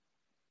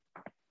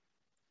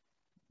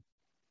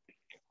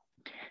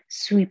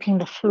 Sweeping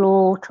the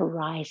floor to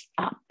rise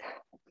up.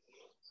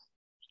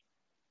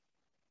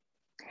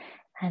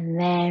 And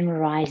then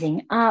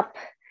rising up,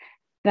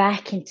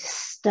 back into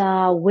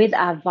star with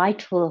our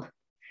vital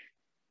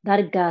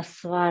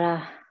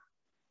Dirghasvara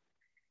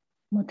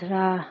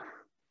Mudra.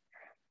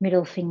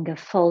 Middle finger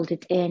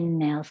folded in,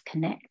 nails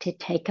connected.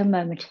 Take a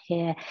moment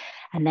here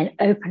and then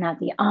open out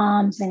the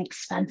arms in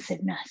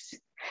expansiveness.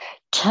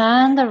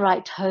 Turn the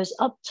right toes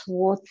up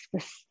towards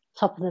the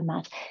top of the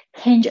mat.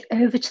 Hinge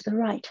over to the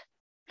right.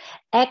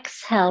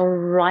 Exhale,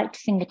 right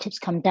fingertips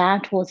come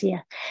down towards the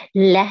earth.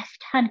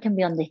 Left hand can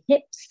be on the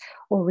hips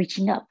or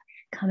reaching up,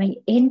 coming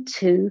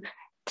into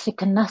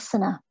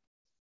Trikonasana.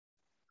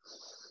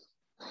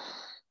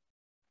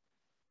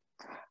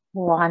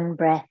 One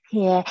breath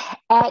here.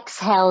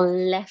 Exhale,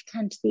 left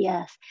hand to the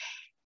earth.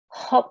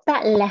 Hop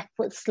that left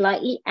foot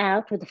slightly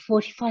out with a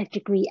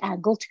 45-degree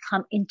angle to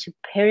come into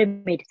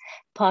pyramid,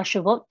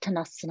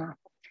 Parshavottanasana,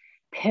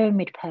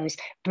 pyramid pose.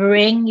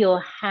 Bring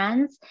your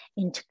hands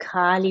into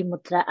Kali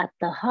Mudra at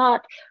the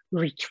heart.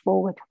 Reach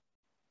forward.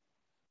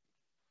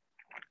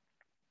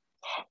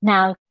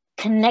 Now,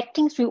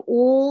 connecting through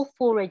all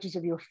four edges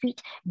of your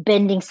feet,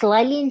 bending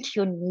slightly into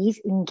your knees,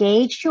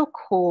 engage your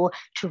core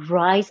to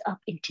rise up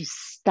into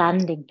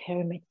standing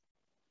pyramid.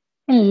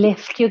 And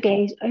lift your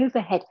gaze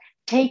overhead.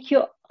 Take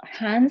your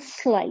hands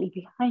slightly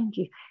behind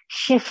you.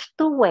 Shift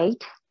the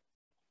weight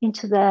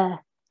into the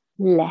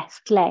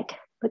left leg,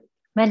 but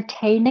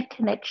maintain a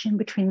connection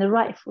between the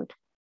right foot.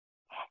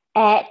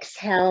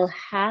 Exhale,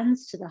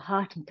 hands to the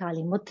heart in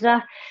Kali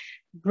Mudra.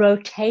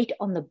 Rotate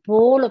on the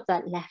ball of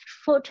that left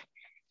foot.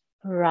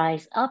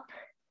 Rise up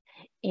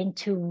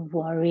into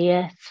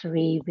Warrior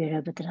 3,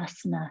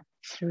 Virabhadrasana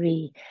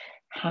 3.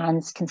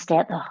 Hands can stay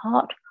at the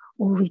heart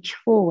or reach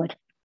forward.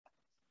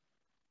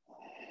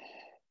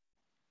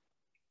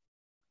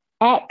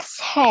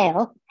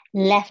 Exhale,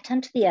 left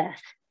hand to the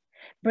earth.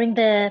 Bring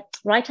the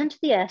right hand to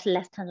the earth,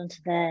 left hand onto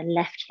the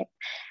left hip.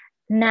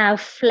 Now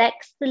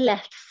flex the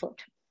left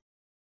foot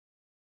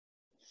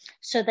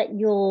so that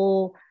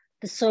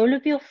the sole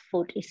of your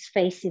foot is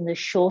facing the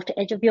short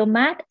edge of your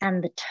mat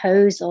and the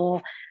toes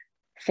are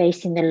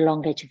facing the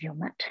long edge of your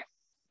mat.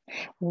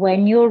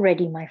 When you're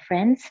ready, my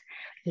friends,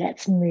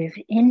 let's move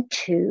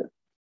into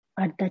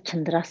Ardha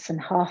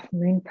Chandrasana, half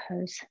moon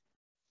pose.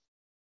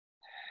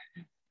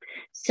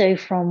 So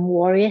from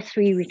Warrior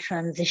 3, we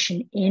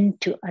transition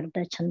into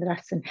Ardha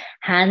Chandrasana.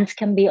 Hands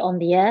can be on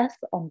the earth,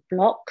 on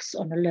blocks,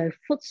 on a low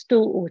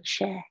footstool or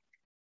chair.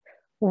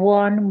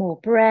 One more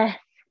breath.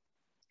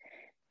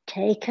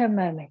 Take a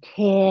moment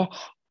here.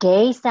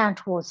 Gaze down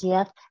towards the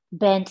earth.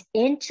 Bend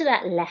into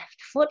that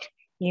left foot.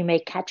 You may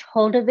catch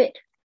hold of it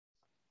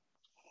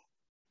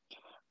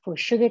for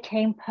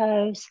sugarcane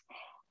pose.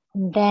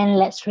 And then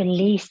let's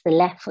release the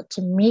left foot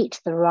to meet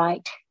the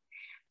right.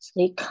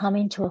 So you come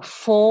into a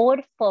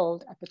forward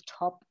fold at the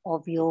top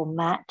of your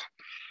mat.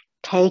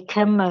 Take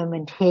a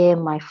moment here,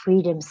 my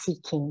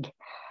freedom-seeking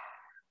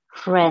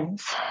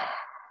friends.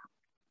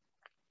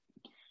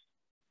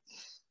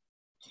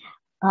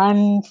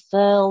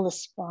 Unfurl the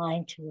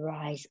spine to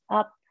rise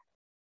up,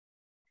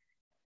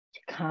 to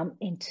come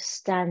into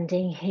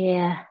standing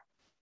here.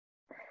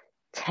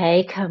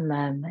 Take a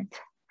moment,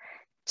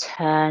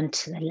 turn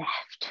to the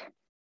left.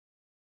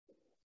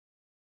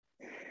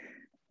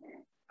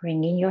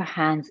 Bringing your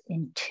hands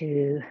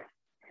into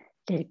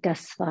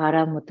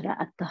Dirghasvara Mudra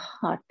at the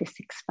heart, this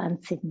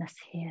expansiveness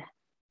here.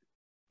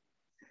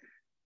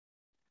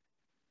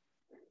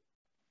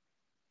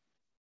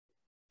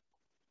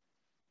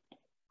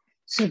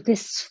 So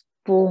this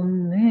full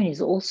moon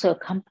is also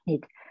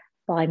accompanied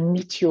by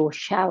meteor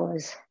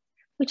showers,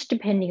 which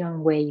depending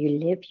on where you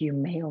live, you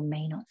may or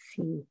may not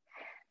see.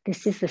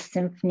 This is the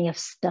symphony of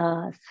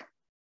stars.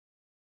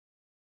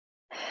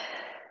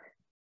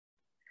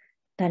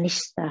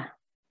 Danishta,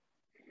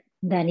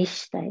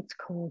 it's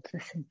called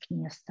the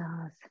Symphony of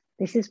Stars.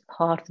 This is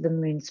part of the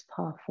moon's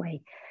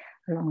pathway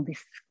along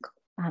this,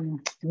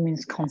 the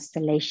moon's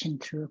constellation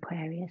through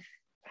Aquarius.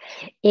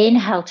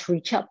 Inhale to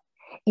reach up.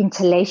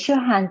 Interlace your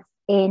hands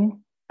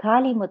in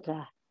Kali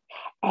Mudra.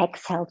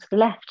 Exhale to the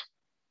left.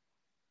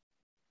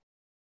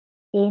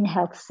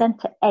 Inhale to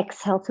center.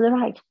 Exhale to the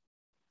right.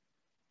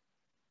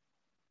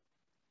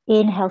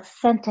 Inhale to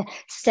center.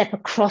 Step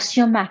across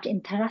your mat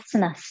in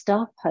Tadasana,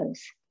 star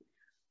pose.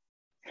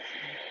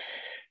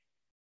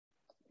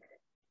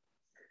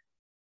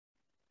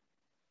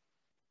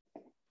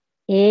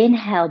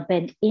 Inhale,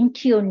 bend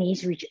into your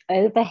knees, reach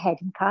overhead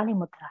in Kali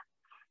Mudra.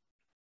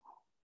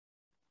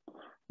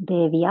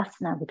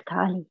 Devyasana with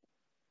Kali.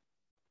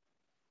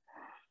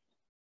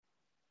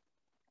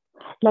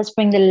 Let's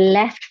bring the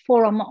left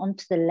forearm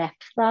onto the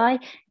left thigh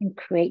and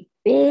create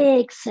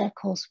big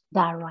circles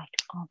with our right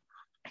arm.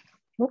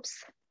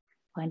 Oops,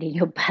 finding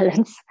your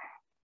balance.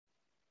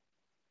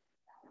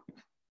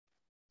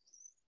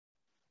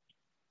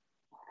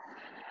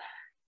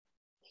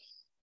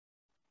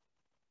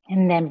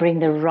 And then bring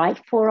the right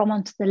forearm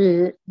onto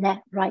the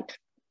right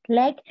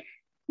leg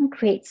and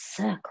create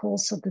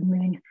circles of the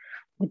moon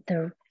with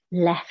the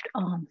left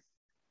arm.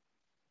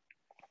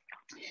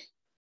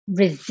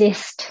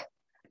 Resist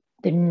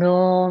the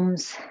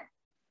norms,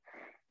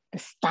 the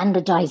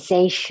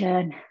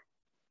standardization,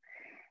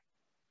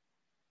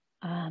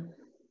 all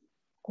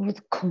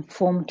the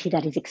conformity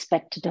that is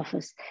expected of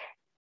us.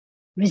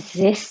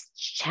 Resist,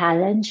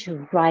 challenge,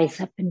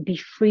 rise up and be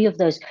free of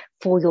those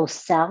for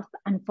yourself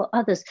and for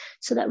others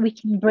so that we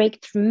can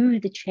break through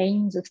the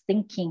chains of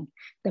thinking,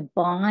 the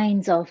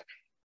binds of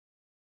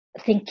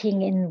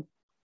thinking in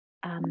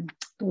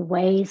the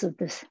ways of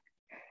the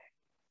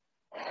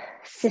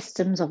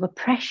systems of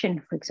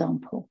oppression, for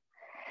example.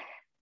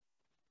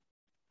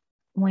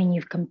 When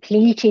you've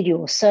completed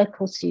your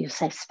circles to your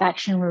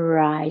satisfaction,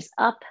 rise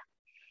up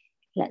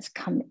Let's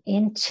come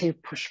into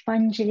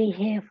Pushpanjali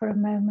here for a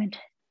moment.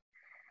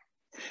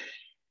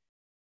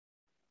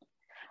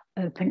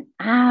 Open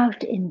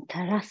out in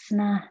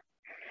Tadasana.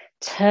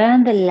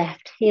 Turn the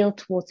left heel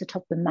towards the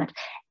top of the mat.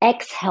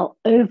 Exhale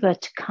over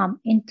to come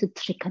into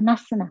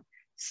Trikonasana,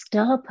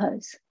 star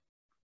pose.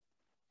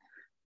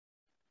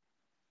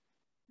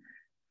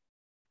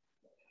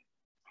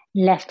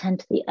 Left hand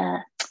to the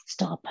earth,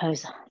 star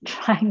pose,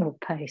 triangle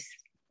pose.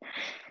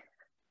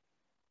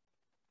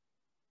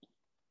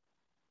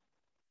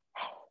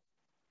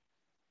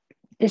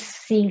 This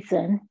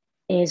season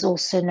is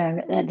also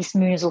known, this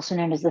moon is also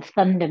known as the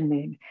thunder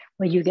moon,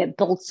 where you get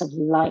bolts of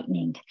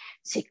lightning.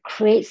 So it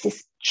creates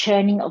this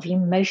churning of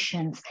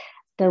emotions.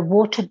 The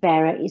water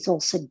bearer is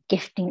also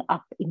gifting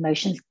up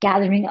emotions,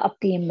 gathering up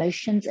the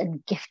emotions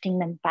and gifting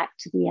them back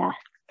to the earth.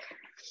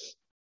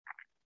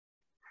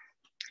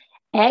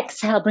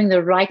 Exhale, bring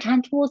the right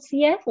hand towards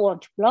the earth or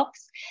onto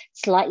blocks.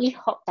 Slightly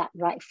hop that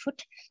right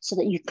foot so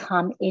that you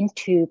come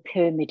into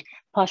pyramid,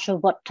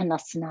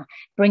 Parshavottanasana.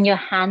 Bring your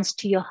hands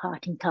to your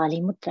heart in Kali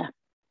Mudra.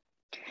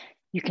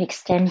 You can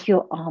extend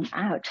your arm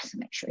out, so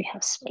make sure you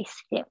have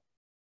space here.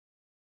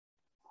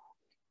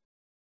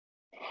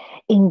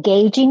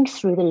 Engaging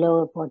through the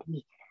lower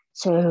body,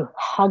 so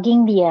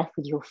hugging the earth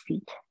with your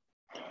feet.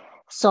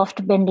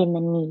 Soft bend in the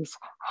knees,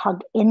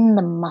 hug in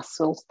the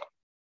muscles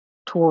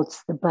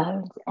towards the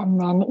bones, and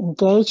then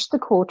engage the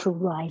core to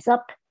rise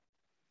up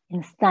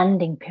in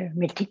standing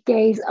pyramid, to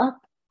gaze up,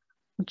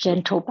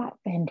 gentle back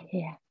bend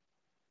here.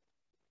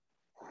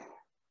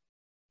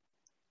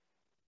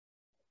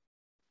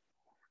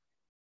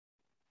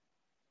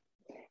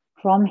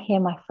 From here,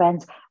 my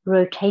friends,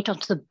 rotate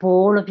onto the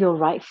ball of your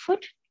right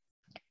foot.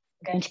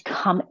 We're going to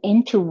come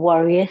into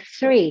warrior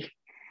three.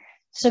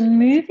 So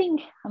moving,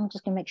 I'm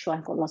just going to make sure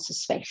I've got lots of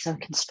space so I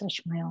can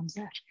stretch my arms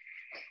out.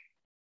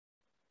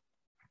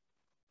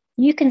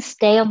 You can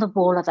stay on the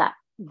ball of that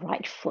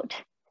right foot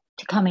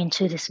to come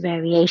into this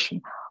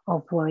variation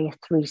of warrior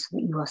three so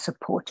that you are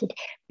supported.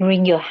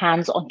 Bring your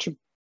hands onto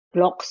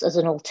blocks as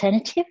an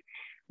alternative.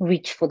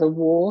 Reach for the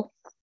wall.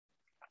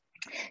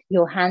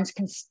 Your hands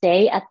can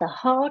stay at the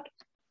heart.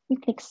 You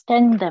can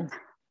extend them.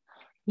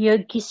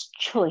 Yogi's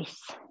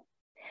choice.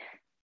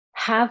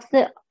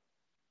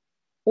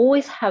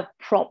 Always have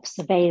props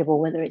available,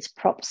 whether it's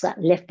props that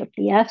lift up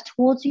the earth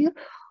towards you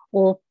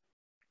or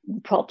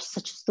props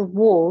such as the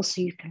wall, so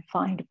you can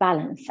find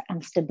balance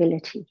and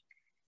stability.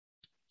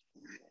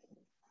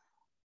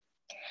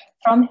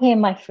 From here,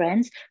 my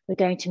friends, we're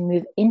going to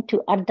move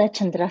into Ardha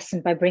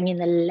Chandrasana by bringing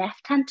the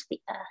left hand to the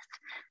earth,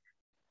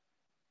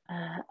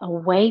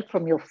 away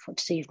from your foot,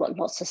 so you've got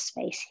lots of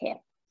space here.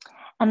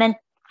 And then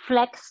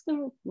flex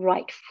the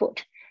right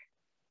foot.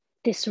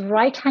 This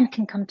right hand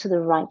can come to the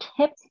right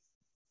hip,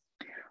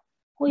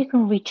 or you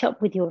can reach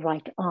up with your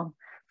right arm.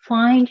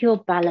 Find your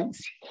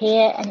balance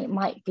here, and it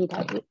might be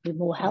that it would be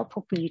more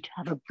helpful for you to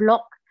have a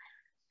block,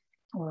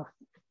 or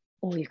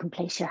you can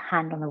place your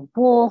hand on a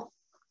wall.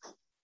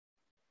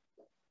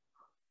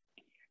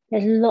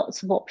 There's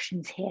lots of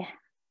options here,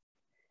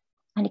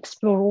 and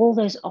explore all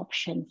those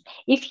options.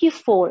 If you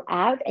fall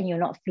out and you're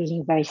not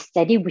feeling very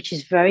steady, which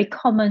is very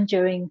common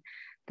during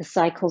the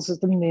cycles of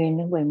the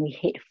moon, when we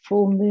hit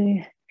full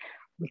moon,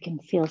 we can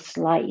feel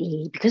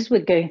slightly, because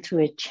we're going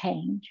through a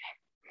change,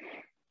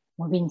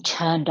 we're being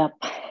churned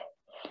up,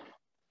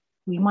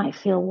 we might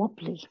feel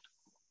wobbly,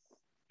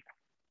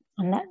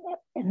 and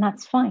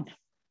that's fine.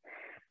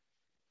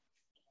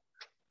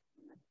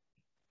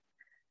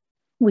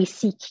 We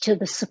seek each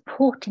other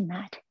support in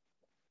that.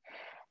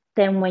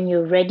 Then when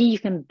you're ready, you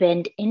can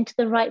bend into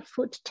the right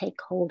foot, take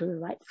hold of the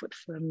right foot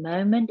for a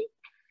moment,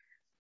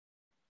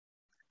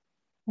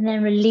 and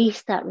then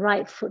release that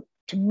right foot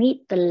to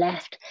meet the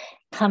left,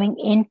 coming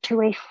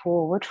into a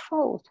forward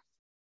fold,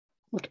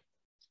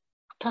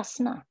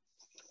 Uttasana.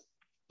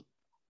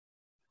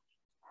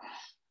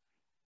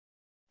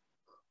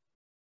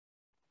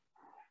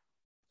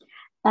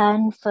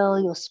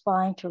 Unfurl your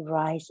spine to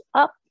rise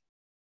up.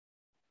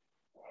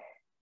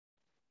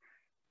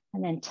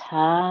 And then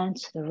turn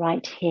to the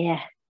right here,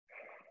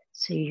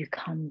 so you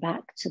come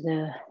back to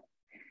the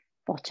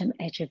bottom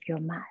edge of your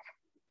mat.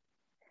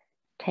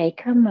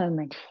 Take a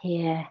moment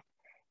here.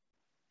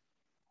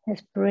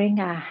 Let's bring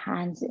our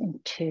hands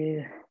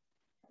into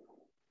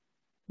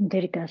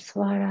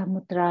Virgaswara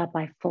Mudra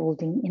by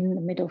folding in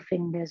the middle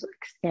fingers,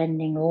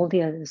 extending all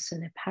the others so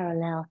they're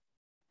parallel.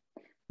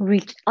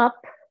 Reach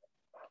up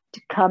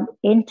to come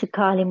into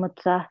Kali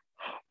Mudra.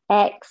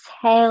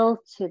 Exhale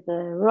to the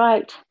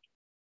right.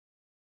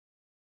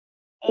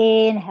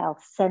 Inhale,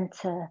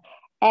 center.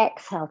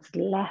 Exhale to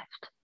the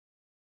left.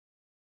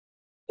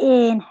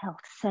 Inhale,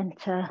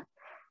 center.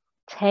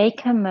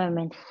 Take a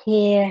moment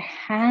here.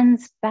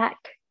 Hands back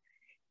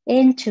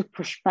into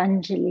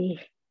Pushpanjali.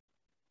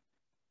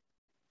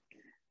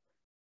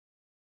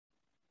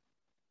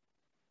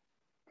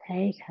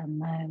 Take a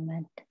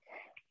moment,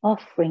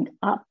 offering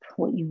up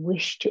what you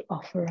wish to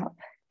offer up.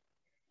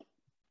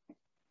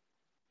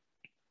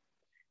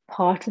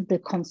 Part of the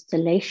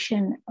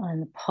constellation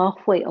and the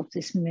pathway of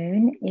this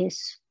moon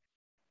is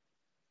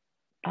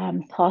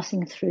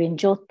passing through in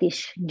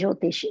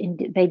Jyotish in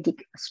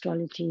Vedic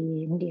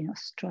astrology, Indian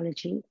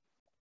astrology,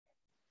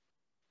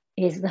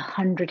 is the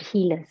 100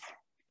 healers.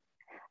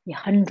 The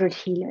 100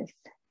 healers.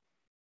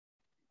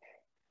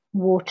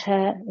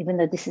 Water, even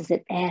though this is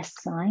an air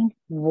sign,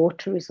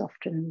 water is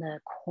often the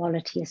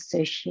quality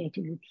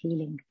associated with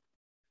healing.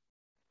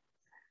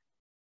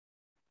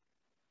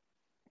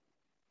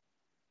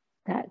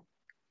 That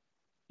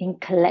in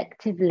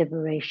collective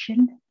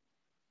liberation,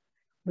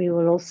 we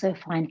will also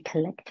find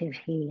collective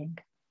healing.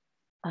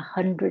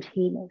 100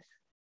 healers.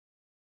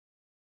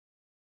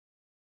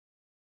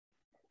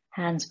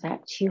 Hands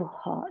back to your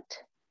heart.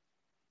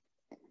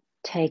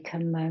 Take a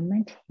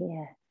moment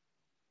here.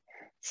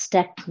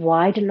 Step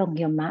wide along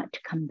your mat to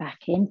come back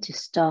into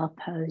star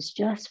pose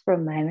just for a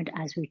moment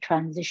as we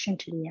transition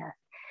to the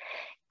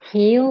earth.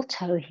 Heel,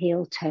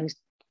 toes,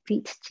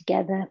 feet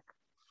together.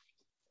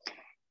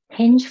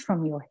 Hinge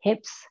from your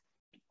hips.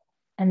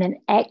 And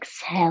then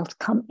exhale to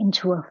come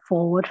into a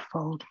forward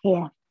fold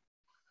here.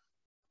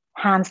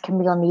 Hands can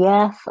be on the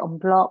earth, on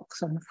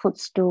blocks, on the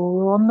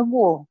footstool, or on the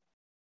wall.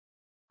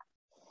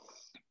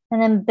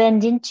 And then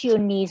bend into your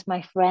knees,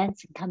 my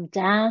friends, and come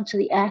down to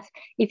the earth.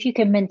 If you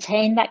can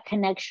maintain that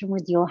connection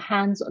with your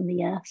hands on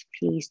the earth,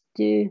 please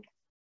do.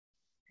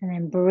 And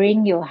then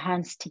bring your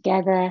hands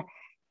together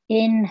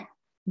in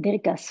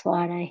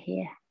vīryaṃ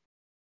here.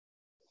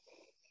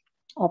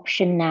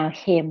 Option now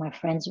here, my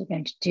friends, we're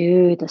going to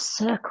do the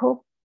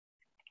circle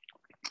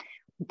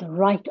with the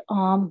right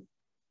arm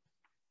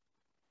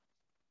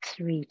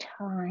 3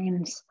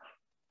 times.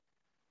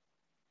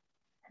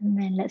 And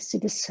then let's do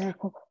the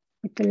circle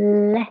with the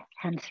left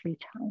hand 3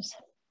 times.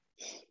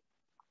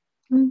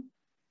 You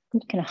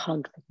can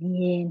hug the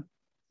knee in.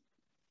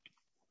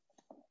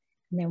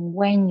 And then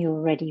when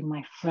you're ready,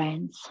 my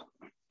friends,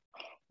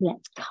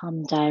 let's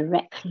come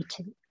directly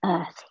to the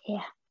earth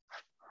here.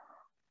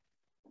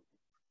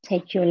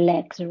 Take your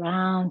legs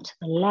around to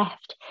the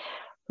left.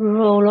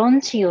 Roll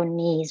onto your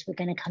knees. We're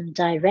going to come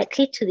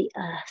directly to the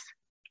earth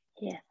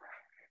here.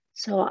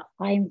 So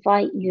I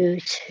invite you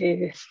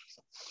to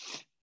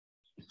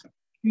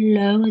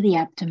lower the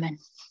abdomen.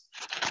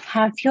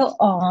 Have your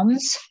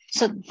arms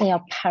so that they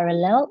are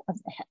parallel of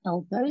the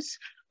elbows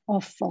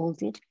or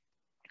folded.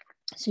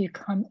 So you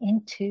come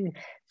into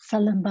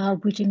Salambha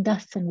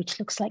Bhujangasana, which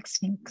looks like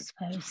Sphinx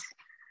pose.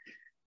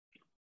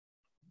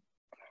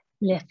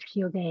 Lift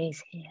your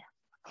gaze here.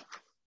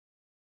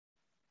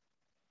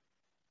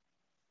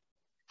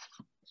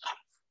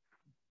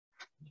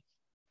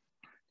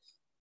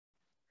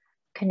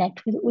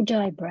 Connect with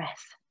Ujjayi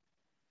breath.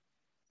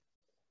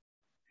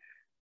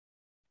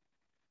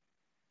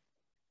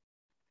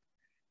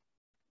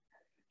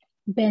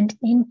 Bend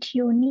into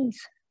your knees.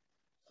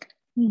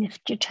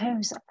 Lift your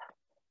toes up.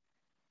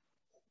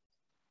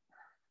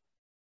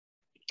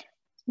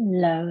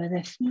 Lower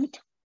the feet.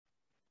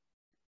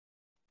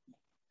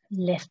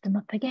 Lift them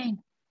up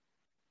again.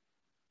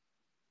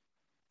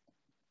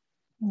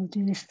 We'll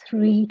do this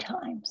 3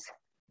 times.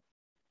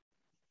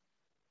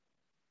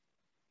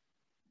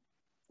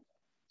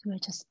 We're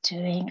just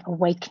doing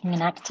awakening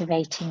and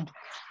activating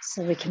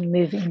so we can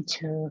move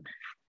into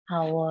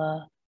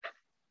our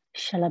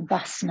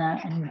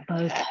Shalabhasana and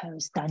bow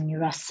pose,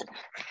 Dhanurasana.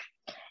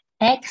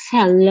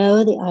 Exhale,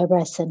 lower the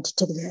eyebrow center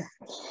to the earth.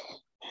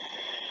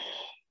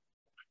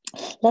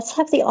 Let's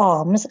have the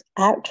arms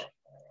out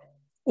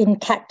in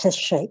cactus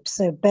shape.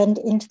 So bend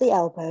into the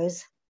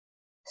elbows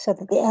so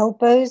that the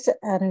elbows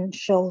and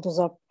shoulders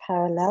are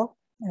parallel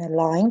and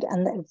aligned,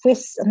 and the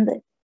wrists and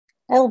the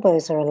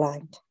elbows are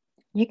aligned.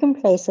 You can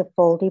place a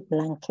folded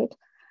blanket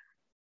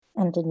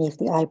underneath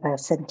the eyebrow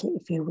center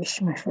if you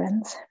wish, my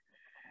friends.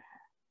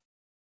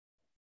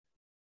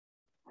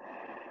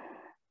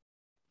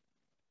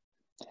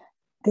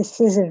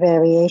 This is a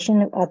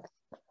variation of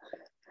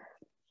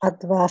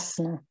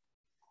Advasana,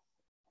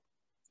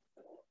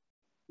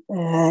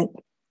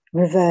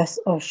 reverse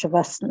of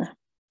Shavasana.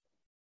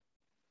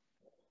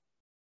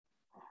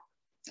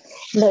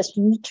 Let's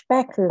reach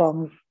back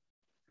long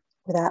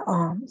with our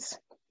arms.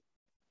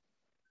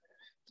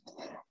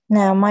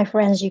 Now, my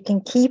friends, you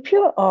can keep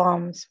your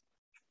arms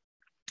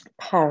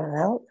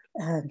parallel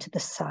to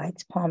the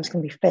sides. Palms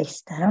can be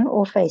face down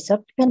or face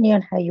up, depending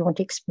on how you want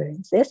to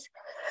experience this.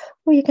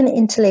 Or you can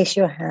interlace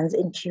your hands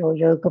into your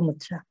yoga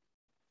mudra.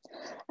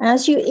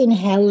 As you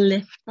inhale,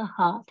 lift the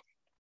heart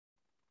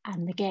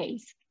and the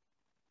gaze.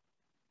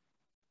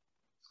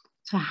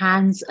 So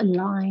hands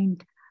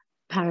aligned,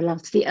 parallel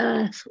to the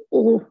earth,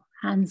 or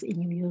hands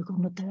in your yoga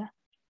mudra.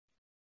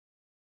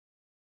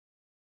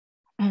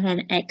 And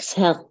then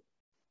exhale.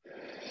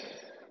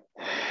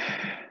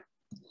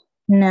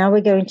 Now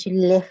we're going to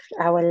lift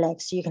our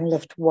legs. So you can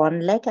lift one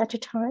leg at a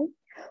time,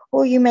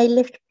 or you may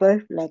lift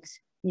both legs.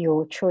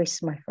 Your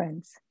choice, my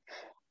friends.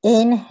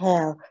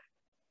 Inhale.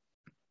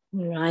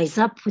 Rise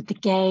up with the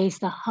gaze,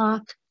 the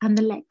heart, and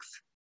the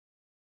legs.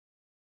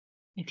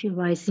 If you're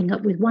rising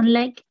up with one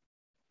leg,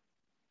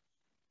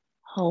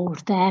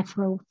 hold there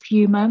for a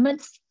few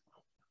moments.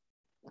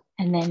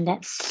 And then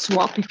let's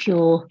swap. If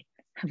you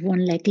have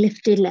one leg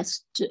lifted,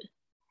 let's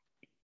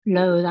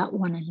Lower that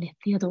one and lift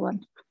the other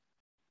one.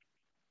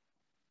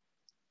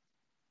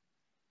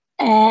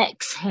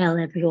 Exhale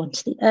everyone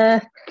to the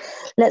earth.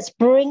 Let's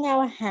bring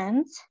our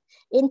hands,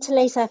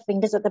 interlace our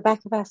fingers at the back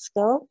of our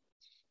skull.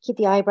 Keep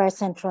the eyebrow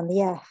center on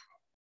the earth.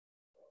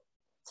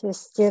 So we're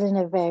still in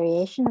a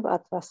variation of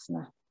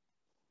Advasana.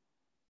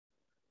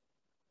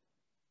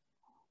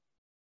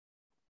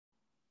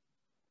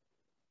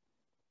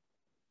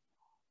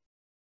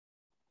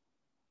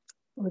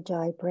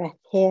 Ujjayi breath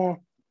here.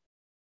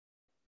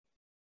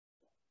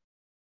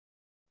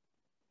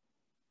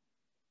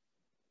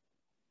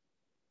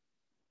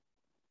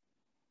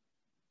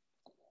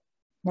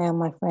 Now,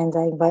 my friends,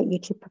 I invite you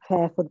to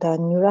prepare for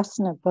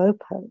Dhanurasana, bow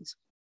pose.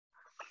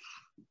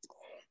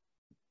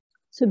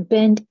 So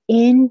bend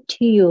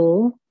into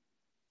your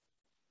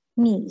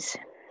knees.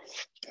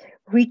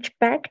 Reach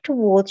back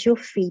towards your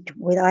feet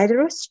with either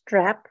a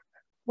strap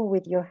or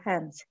with your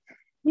hands.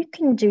 You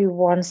can do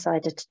one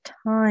side at a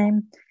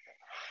time.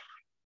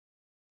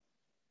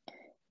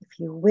 If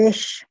you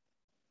wish,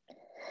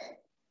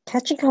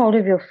 catching hold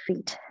of your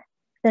feet.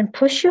 Then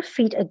push your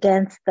feet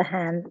against the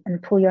hands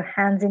and pull your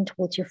hands in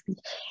towards your feet.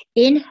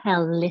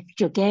 Inhale, lift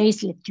your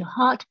gaze, lift your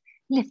heart,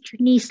 lift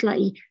your knees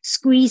slightly,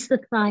 squeeze the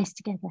thighs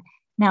together.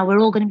 Now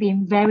we're all going to be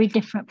in very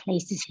different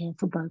places here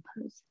for bow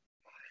pose.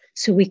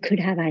 So we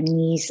could have our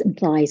knees and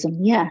thighs on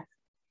the earth.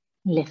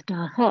 Lift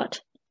our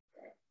heart.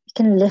 We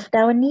can lift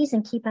our knees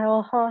and keep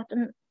our heart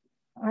and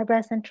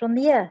eyebrow center on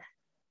the earth.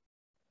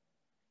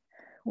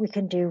 We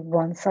can do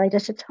one side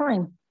at a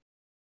time.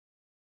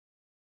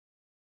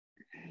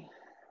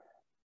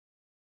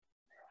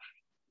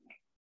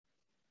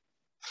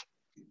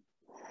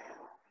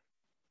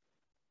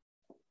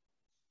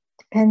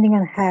 Depending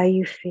on how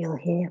you feel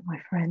here, my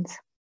friends.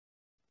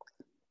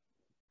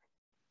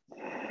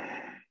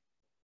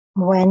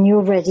 When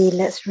you're ready,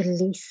 let's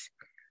release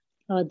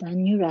our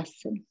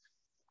Dhanurasana.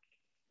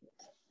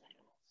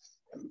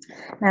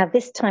 Now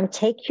this time,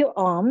 take your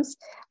arms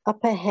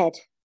up ahead.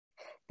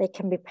 They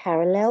can be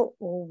parallel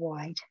or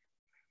wide.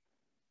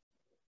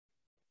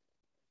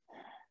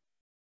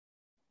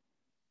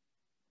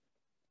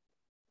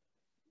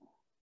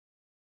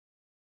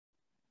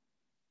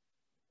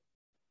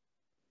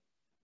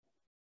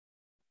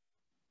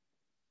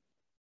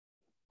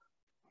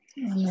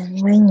 And then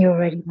when you're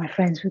ready, my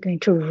friends, we're going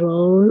to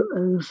roll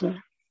over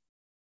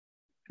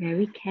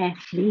very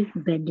carefully,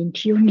 bend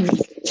into your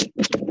knees.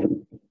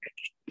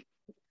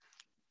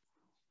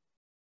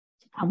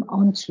 Come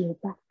onto your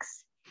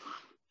backs.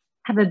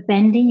 Have a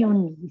bend in your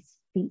knees,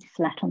 feet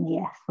flat on the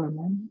earth for a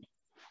moment.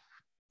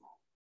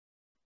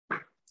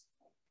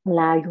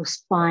 Allow your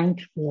spine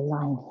to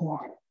realign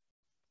here.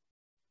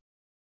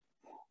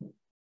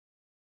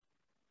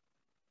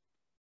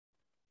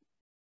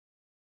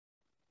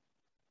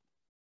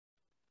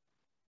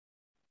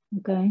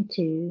 I'm going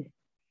to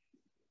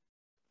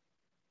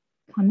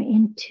come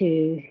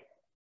into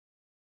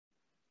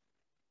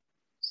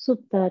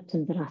Supta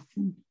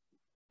Chandrasana,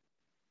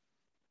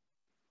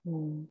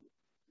 or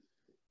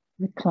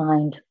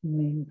reclined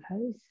moon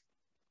pose.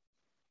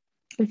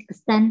 Let's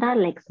extend our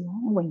legs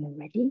long when you're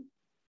ready.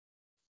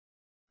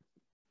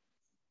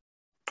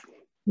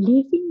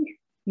 Leaving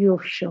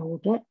your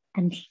shoulder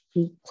and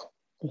feet,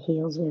 the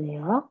heels where they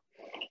are,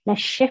 let's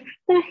shift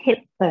the hip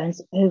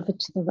bones over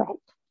to the right.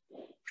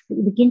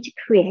 We begin to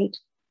create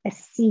a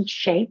C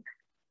shape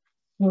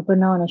or a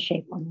banana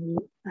shape on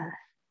the earth.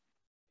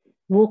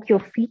 Walk your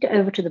feet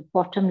over to the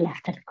bottom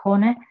left-hand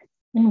corner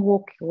and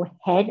walk your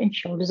head and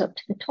shoulders up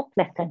to the top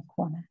left-hand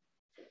corner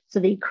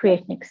so that you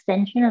create an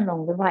extension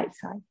along the right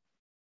side.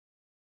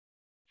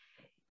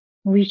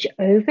 Reach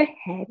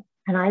overhead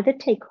and either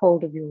take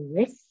hold of your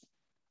wrists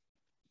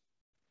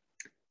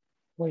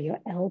or your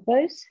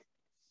elbows,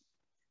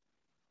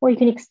 or you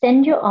can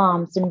extend your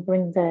arms and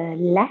bring the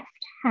left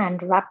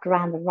hand wrapped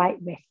around the right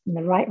wrist, and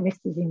the right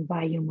wrist is in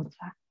Vayu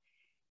Mudra.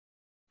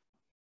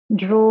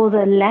 Draw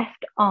the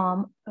left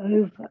arm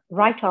over,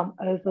 right arm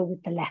over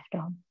with the left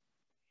arm.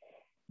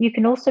 You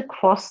can also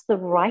cross the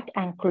right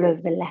ankle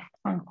over the left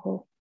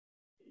ankle.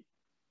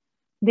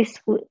 This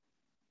will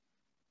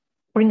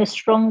bring a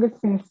stronger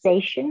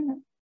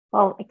sensation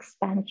of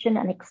expansion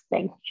and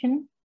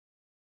extension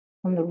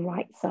on the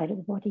right side of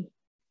the body.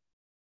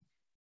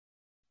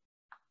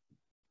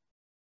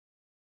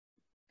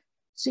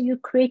 So you're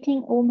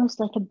creating almost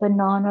like a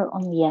banana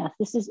on the earth.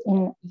 This is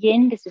in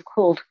yin, this is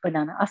called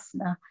banana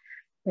asana,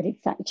 but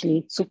it's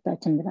actually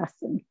Supta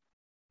Chandrasana,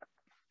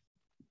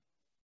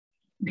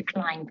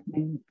 reclined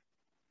moon.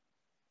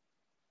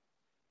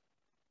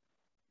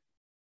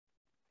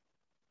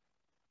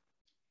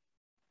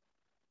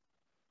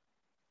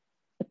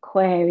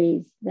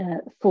 Aquarius,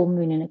 the full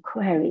moon in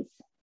Aquarius,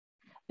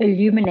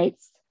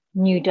 illuminates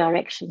new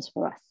directions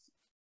for us,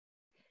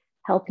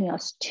 helping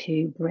us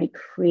to break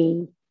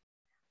free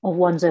of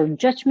one's own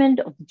judgment,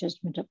 of the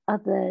judgment of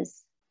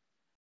others.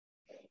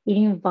 It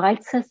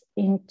invites us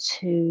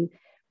into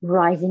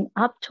rising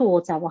up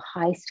towards our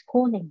highest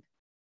calling,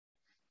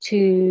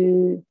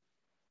 to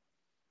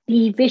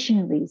be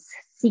visionaries,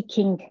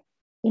 seeking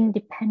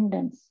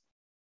independence,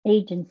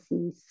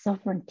 agency,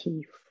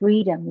 sovereignty,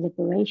 freedom,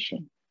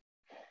 liberation,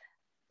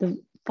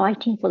 the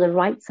fighting for the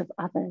rights of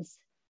others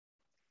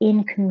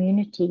in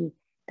community.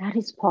 That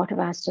is part of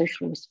our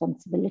social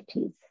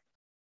responsibilities.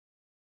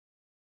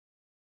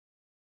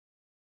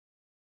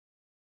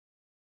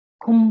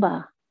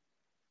 Kumbha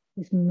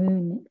is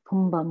moon,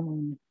 Kumbha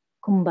moon,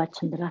 Kumbha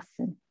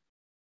Chandrasan,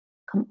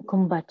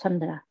 Kumbha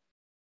Chandra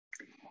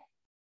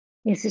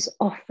is this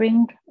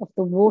offering of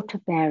the water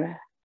bearer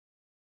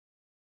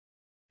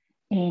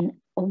in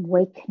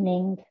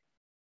awakening,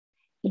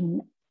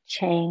 in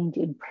change,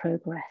 in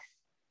progress.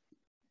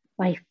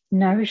 By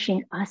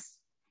nourishing us,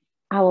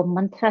 our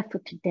mantra for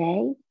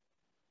today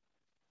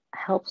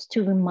helps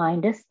to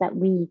remind us that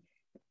we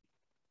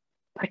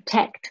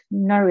protect,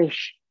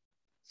 nourish,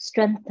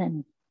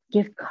 strengthen,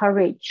 give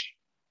courage,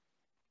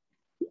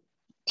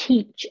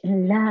 teach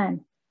and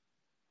learn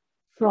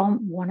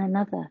from one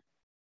another.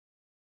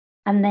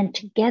 And then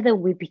together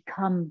we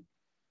become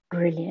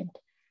brilliant,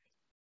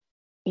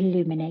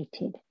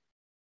 illuminated,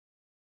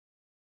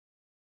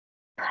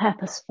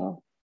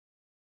 purposeful.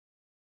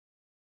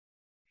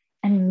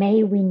 And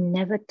may we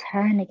never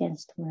turn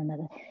against one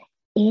another.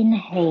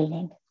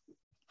 Inhaling.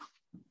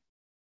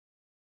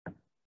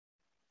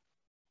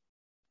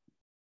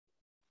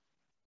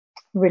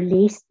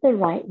 Release the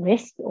right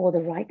wrist or the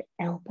right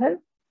elbow.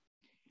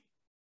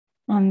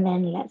 And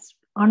then let's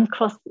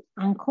uncross the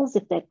ankles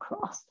if they're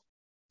crossed.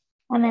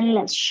 And then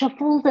let's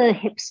shuffle the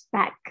hips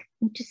back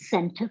into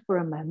center for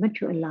a moment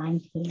to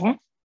align here.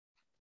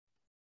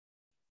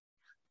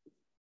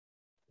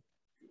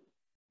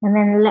 And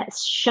then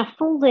let's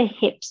shuffle the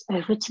hips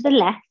over to the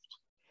left.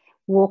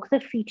 Walk the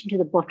feet into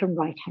the bottom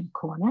right-hand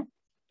corner.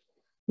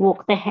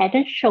 Walk the head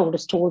and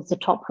shoulders towards the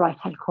top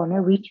right-hand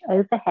corner. Reach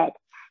overhead.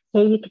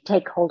 Here you can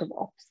take hold of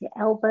opposite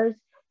elbows.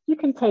 You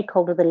can take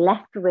hold of the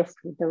left wrist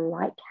with the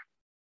right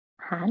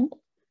hand,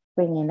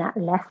 bringing that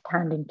left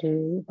hand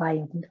into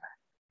vīryaṃ.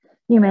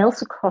 You may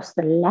also cross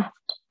the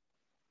left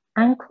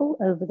ankle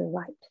over the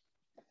right,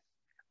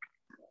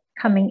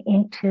 coming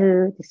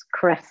into this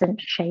crescent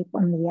shape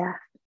on the earth.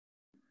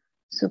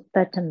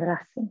 Supta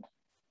Chandrasan.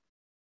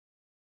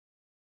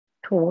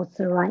 Towards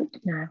the right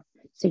now.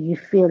 So you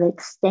feel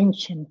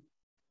extension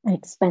and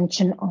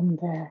expansion on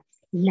the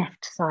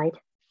left side.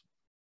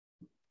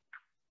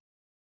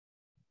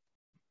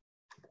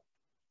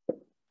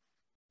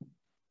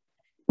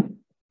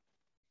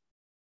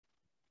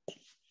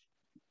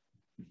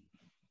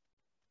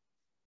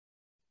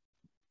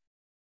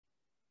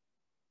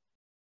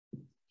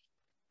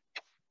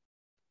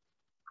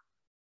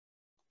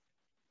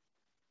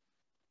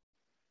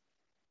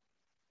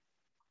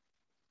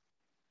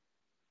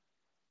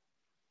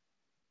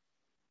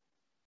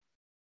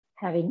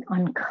 Having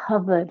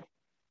uncovered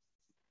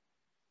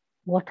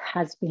what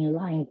has been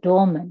lying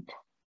dormant,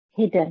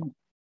 hidden,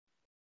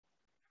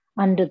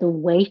 under the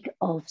weight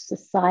of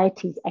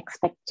society's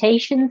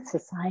expectations,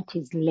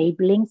 society's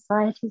labeling,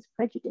 society's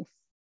prejudice,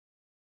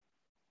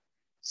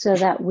 so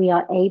that we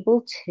are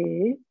able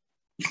to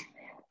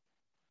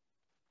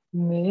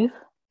move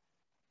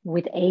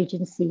with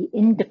agency,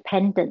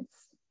 independence,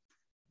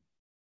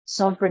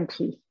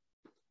 sovereignty,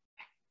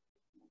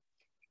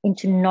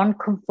 into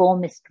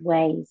non-conformist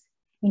ways,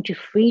 into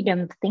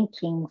freedom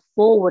thinking,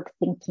 forward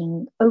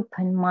thinking,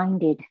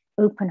 open-minded,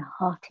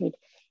 open-hearted,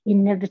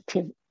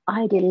 innovative,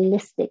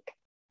 idealistic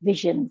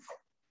visions,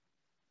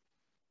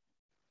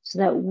 so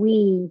that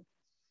we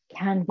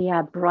can be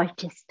our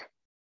brightest,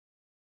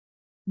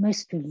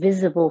 most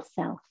visible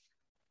self.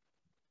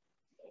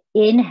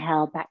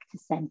 Inhale back to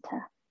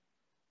center.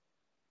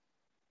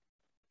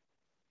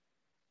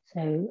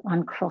 So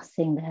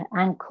uncrossing the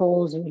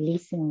ankles,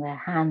 releasing the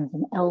hands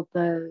and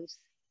elbows,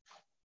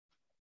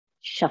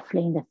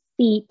 shuffling the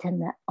feet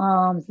and the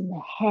arms and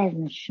the head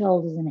and the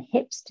shoulders and the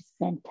hips to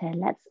center.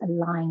 Let's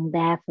align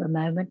there for a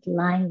moment,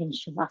 lying in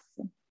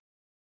Shavasana.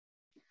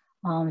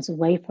 Arms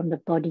away from the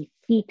body,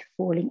 feet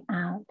falling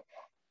out,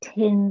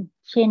 chin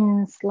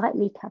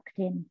slightly tucked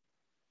in.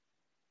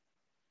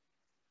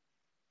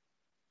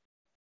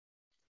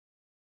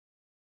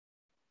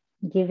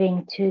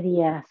 Giving to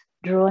the earth,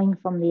 drawing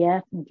from the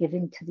earth and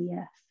giving to the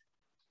earth.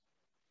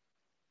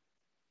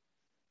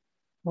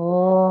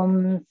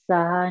 Om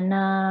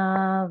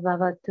sahana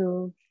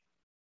avatu,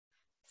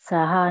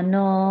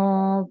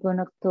 sahano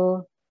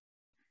bhunaktu,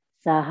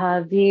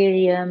 saha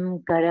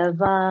vīryaṃ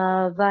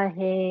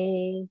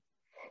karavāvahai,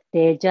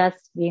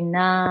 tejasvi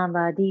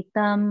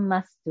adhītam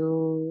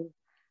astu,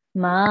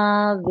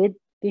 ma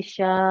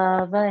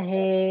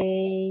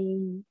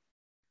vidviṣāvahai.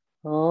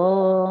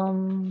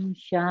 Om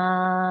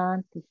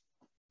śāntiḥ,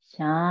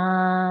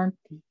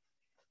 śāntiḥ,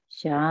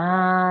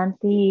 śāntiḥ.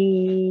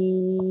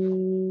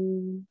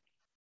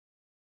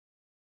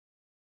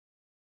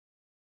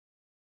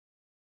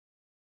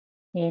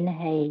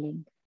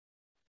 Inhaling.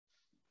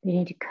 You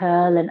need to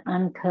curl and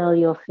uncurl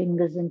your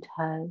fingers and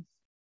toes.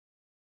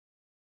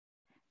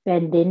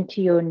 Bend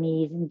into your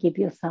knees and give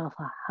yourself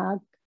a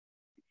hug.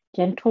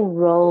 Gentle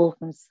roll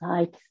from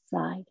side to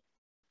side.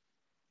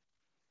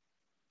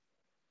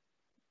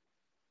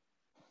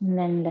 And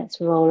then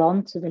let's roll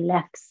on to the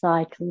left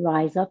side to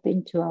rise up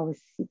into our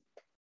seat,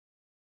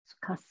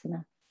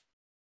 Sukhasana.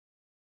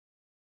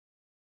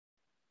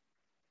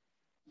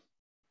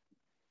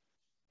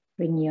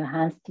 Bring your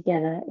hands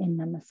together in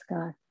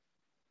Namaskar.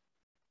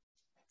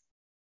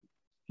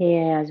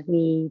 Here, as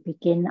we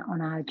begin on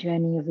our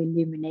journey of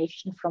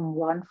illumination from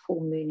one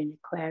full moon in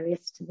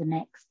Aquarius to the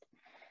next,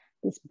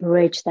 this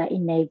bridge that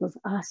enables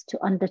us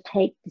to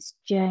undertake this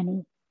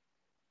journey,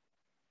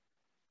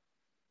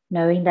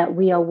 knowing that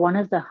we are one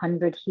of the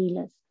 100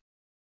 healers.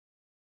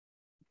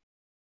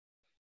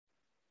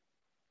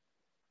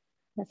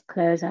 Let's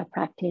close our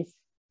practice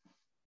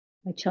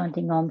by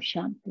chanting Om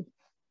Shanti.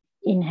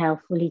 Inhale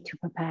fully to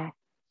prepare.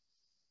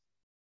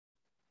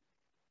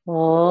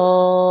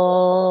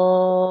 Om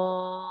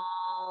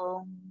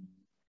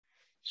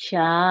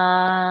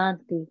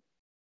Shanti,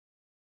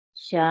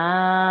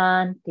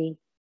 Shanti,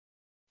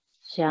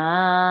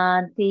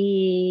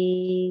 Shanti.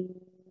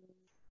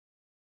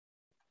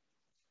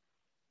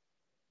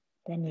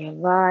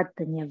 Dhanyavad,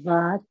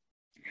 dhanyavad.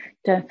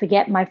 Don't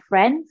forget, my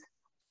friends,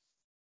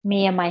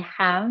 me and my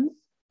hounds,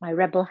 my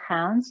rebel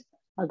hounds,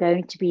 are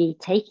going to be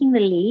taking the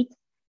lead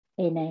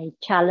in a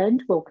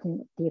challenge,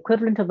 walking the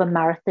equivalent of a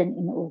marathon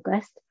in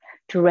August,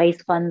 to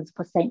raise funds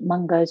for St.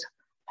 Mungo's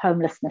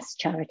homelessness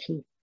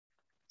charity.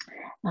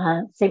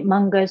 St.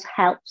 Mungo's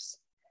helps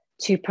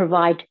to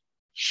provide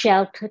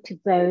shelter to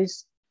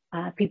those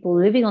people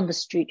living on the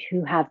street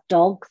who have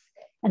dogs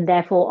and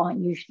therefore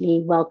aren't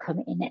usually welcome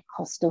in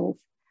hostels.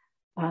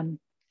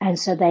 And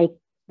so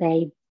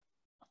they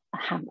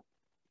have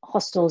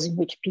hostels in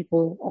which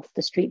people off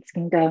the streets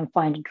can go and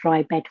find a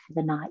dry bed for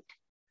the night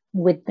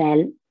with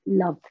their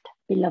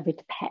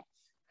beloved pets.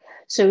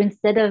 So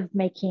instead of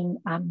paying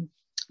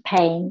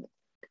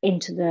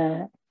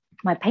into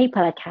my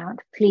PayPal account,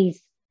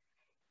 please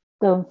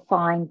go and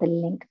find the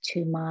link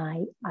to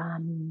my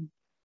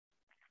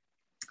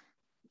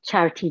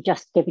charity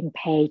Just Giving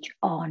page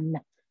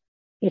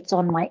it's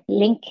on my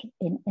link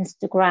in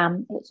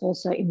Instagram. It's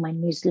also in my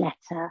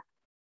newsletter,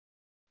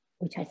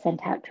 which I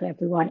sent out to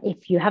everyone.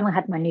 If you haven't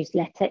had my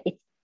newsletter,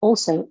 it's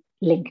also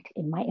linked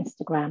in my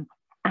Instagram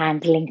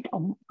and linked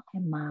on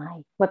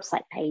my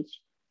website page.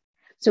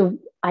 So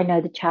I know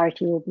the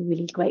charity will be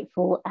really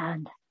grateful,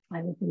 and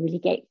I will be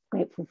really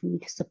grateful for you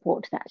to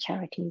support that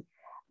charity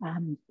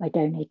by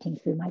donating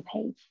through my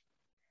page.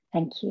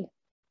 Thank you.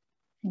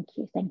 Thank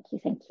you, thank you,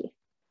 thank you.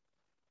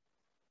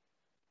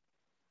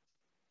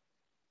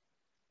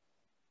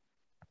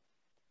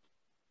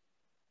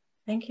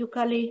 Thank you,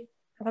 Kali.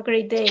 Have a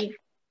great day.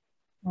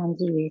 And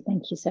you,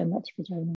 thank you so much for joining.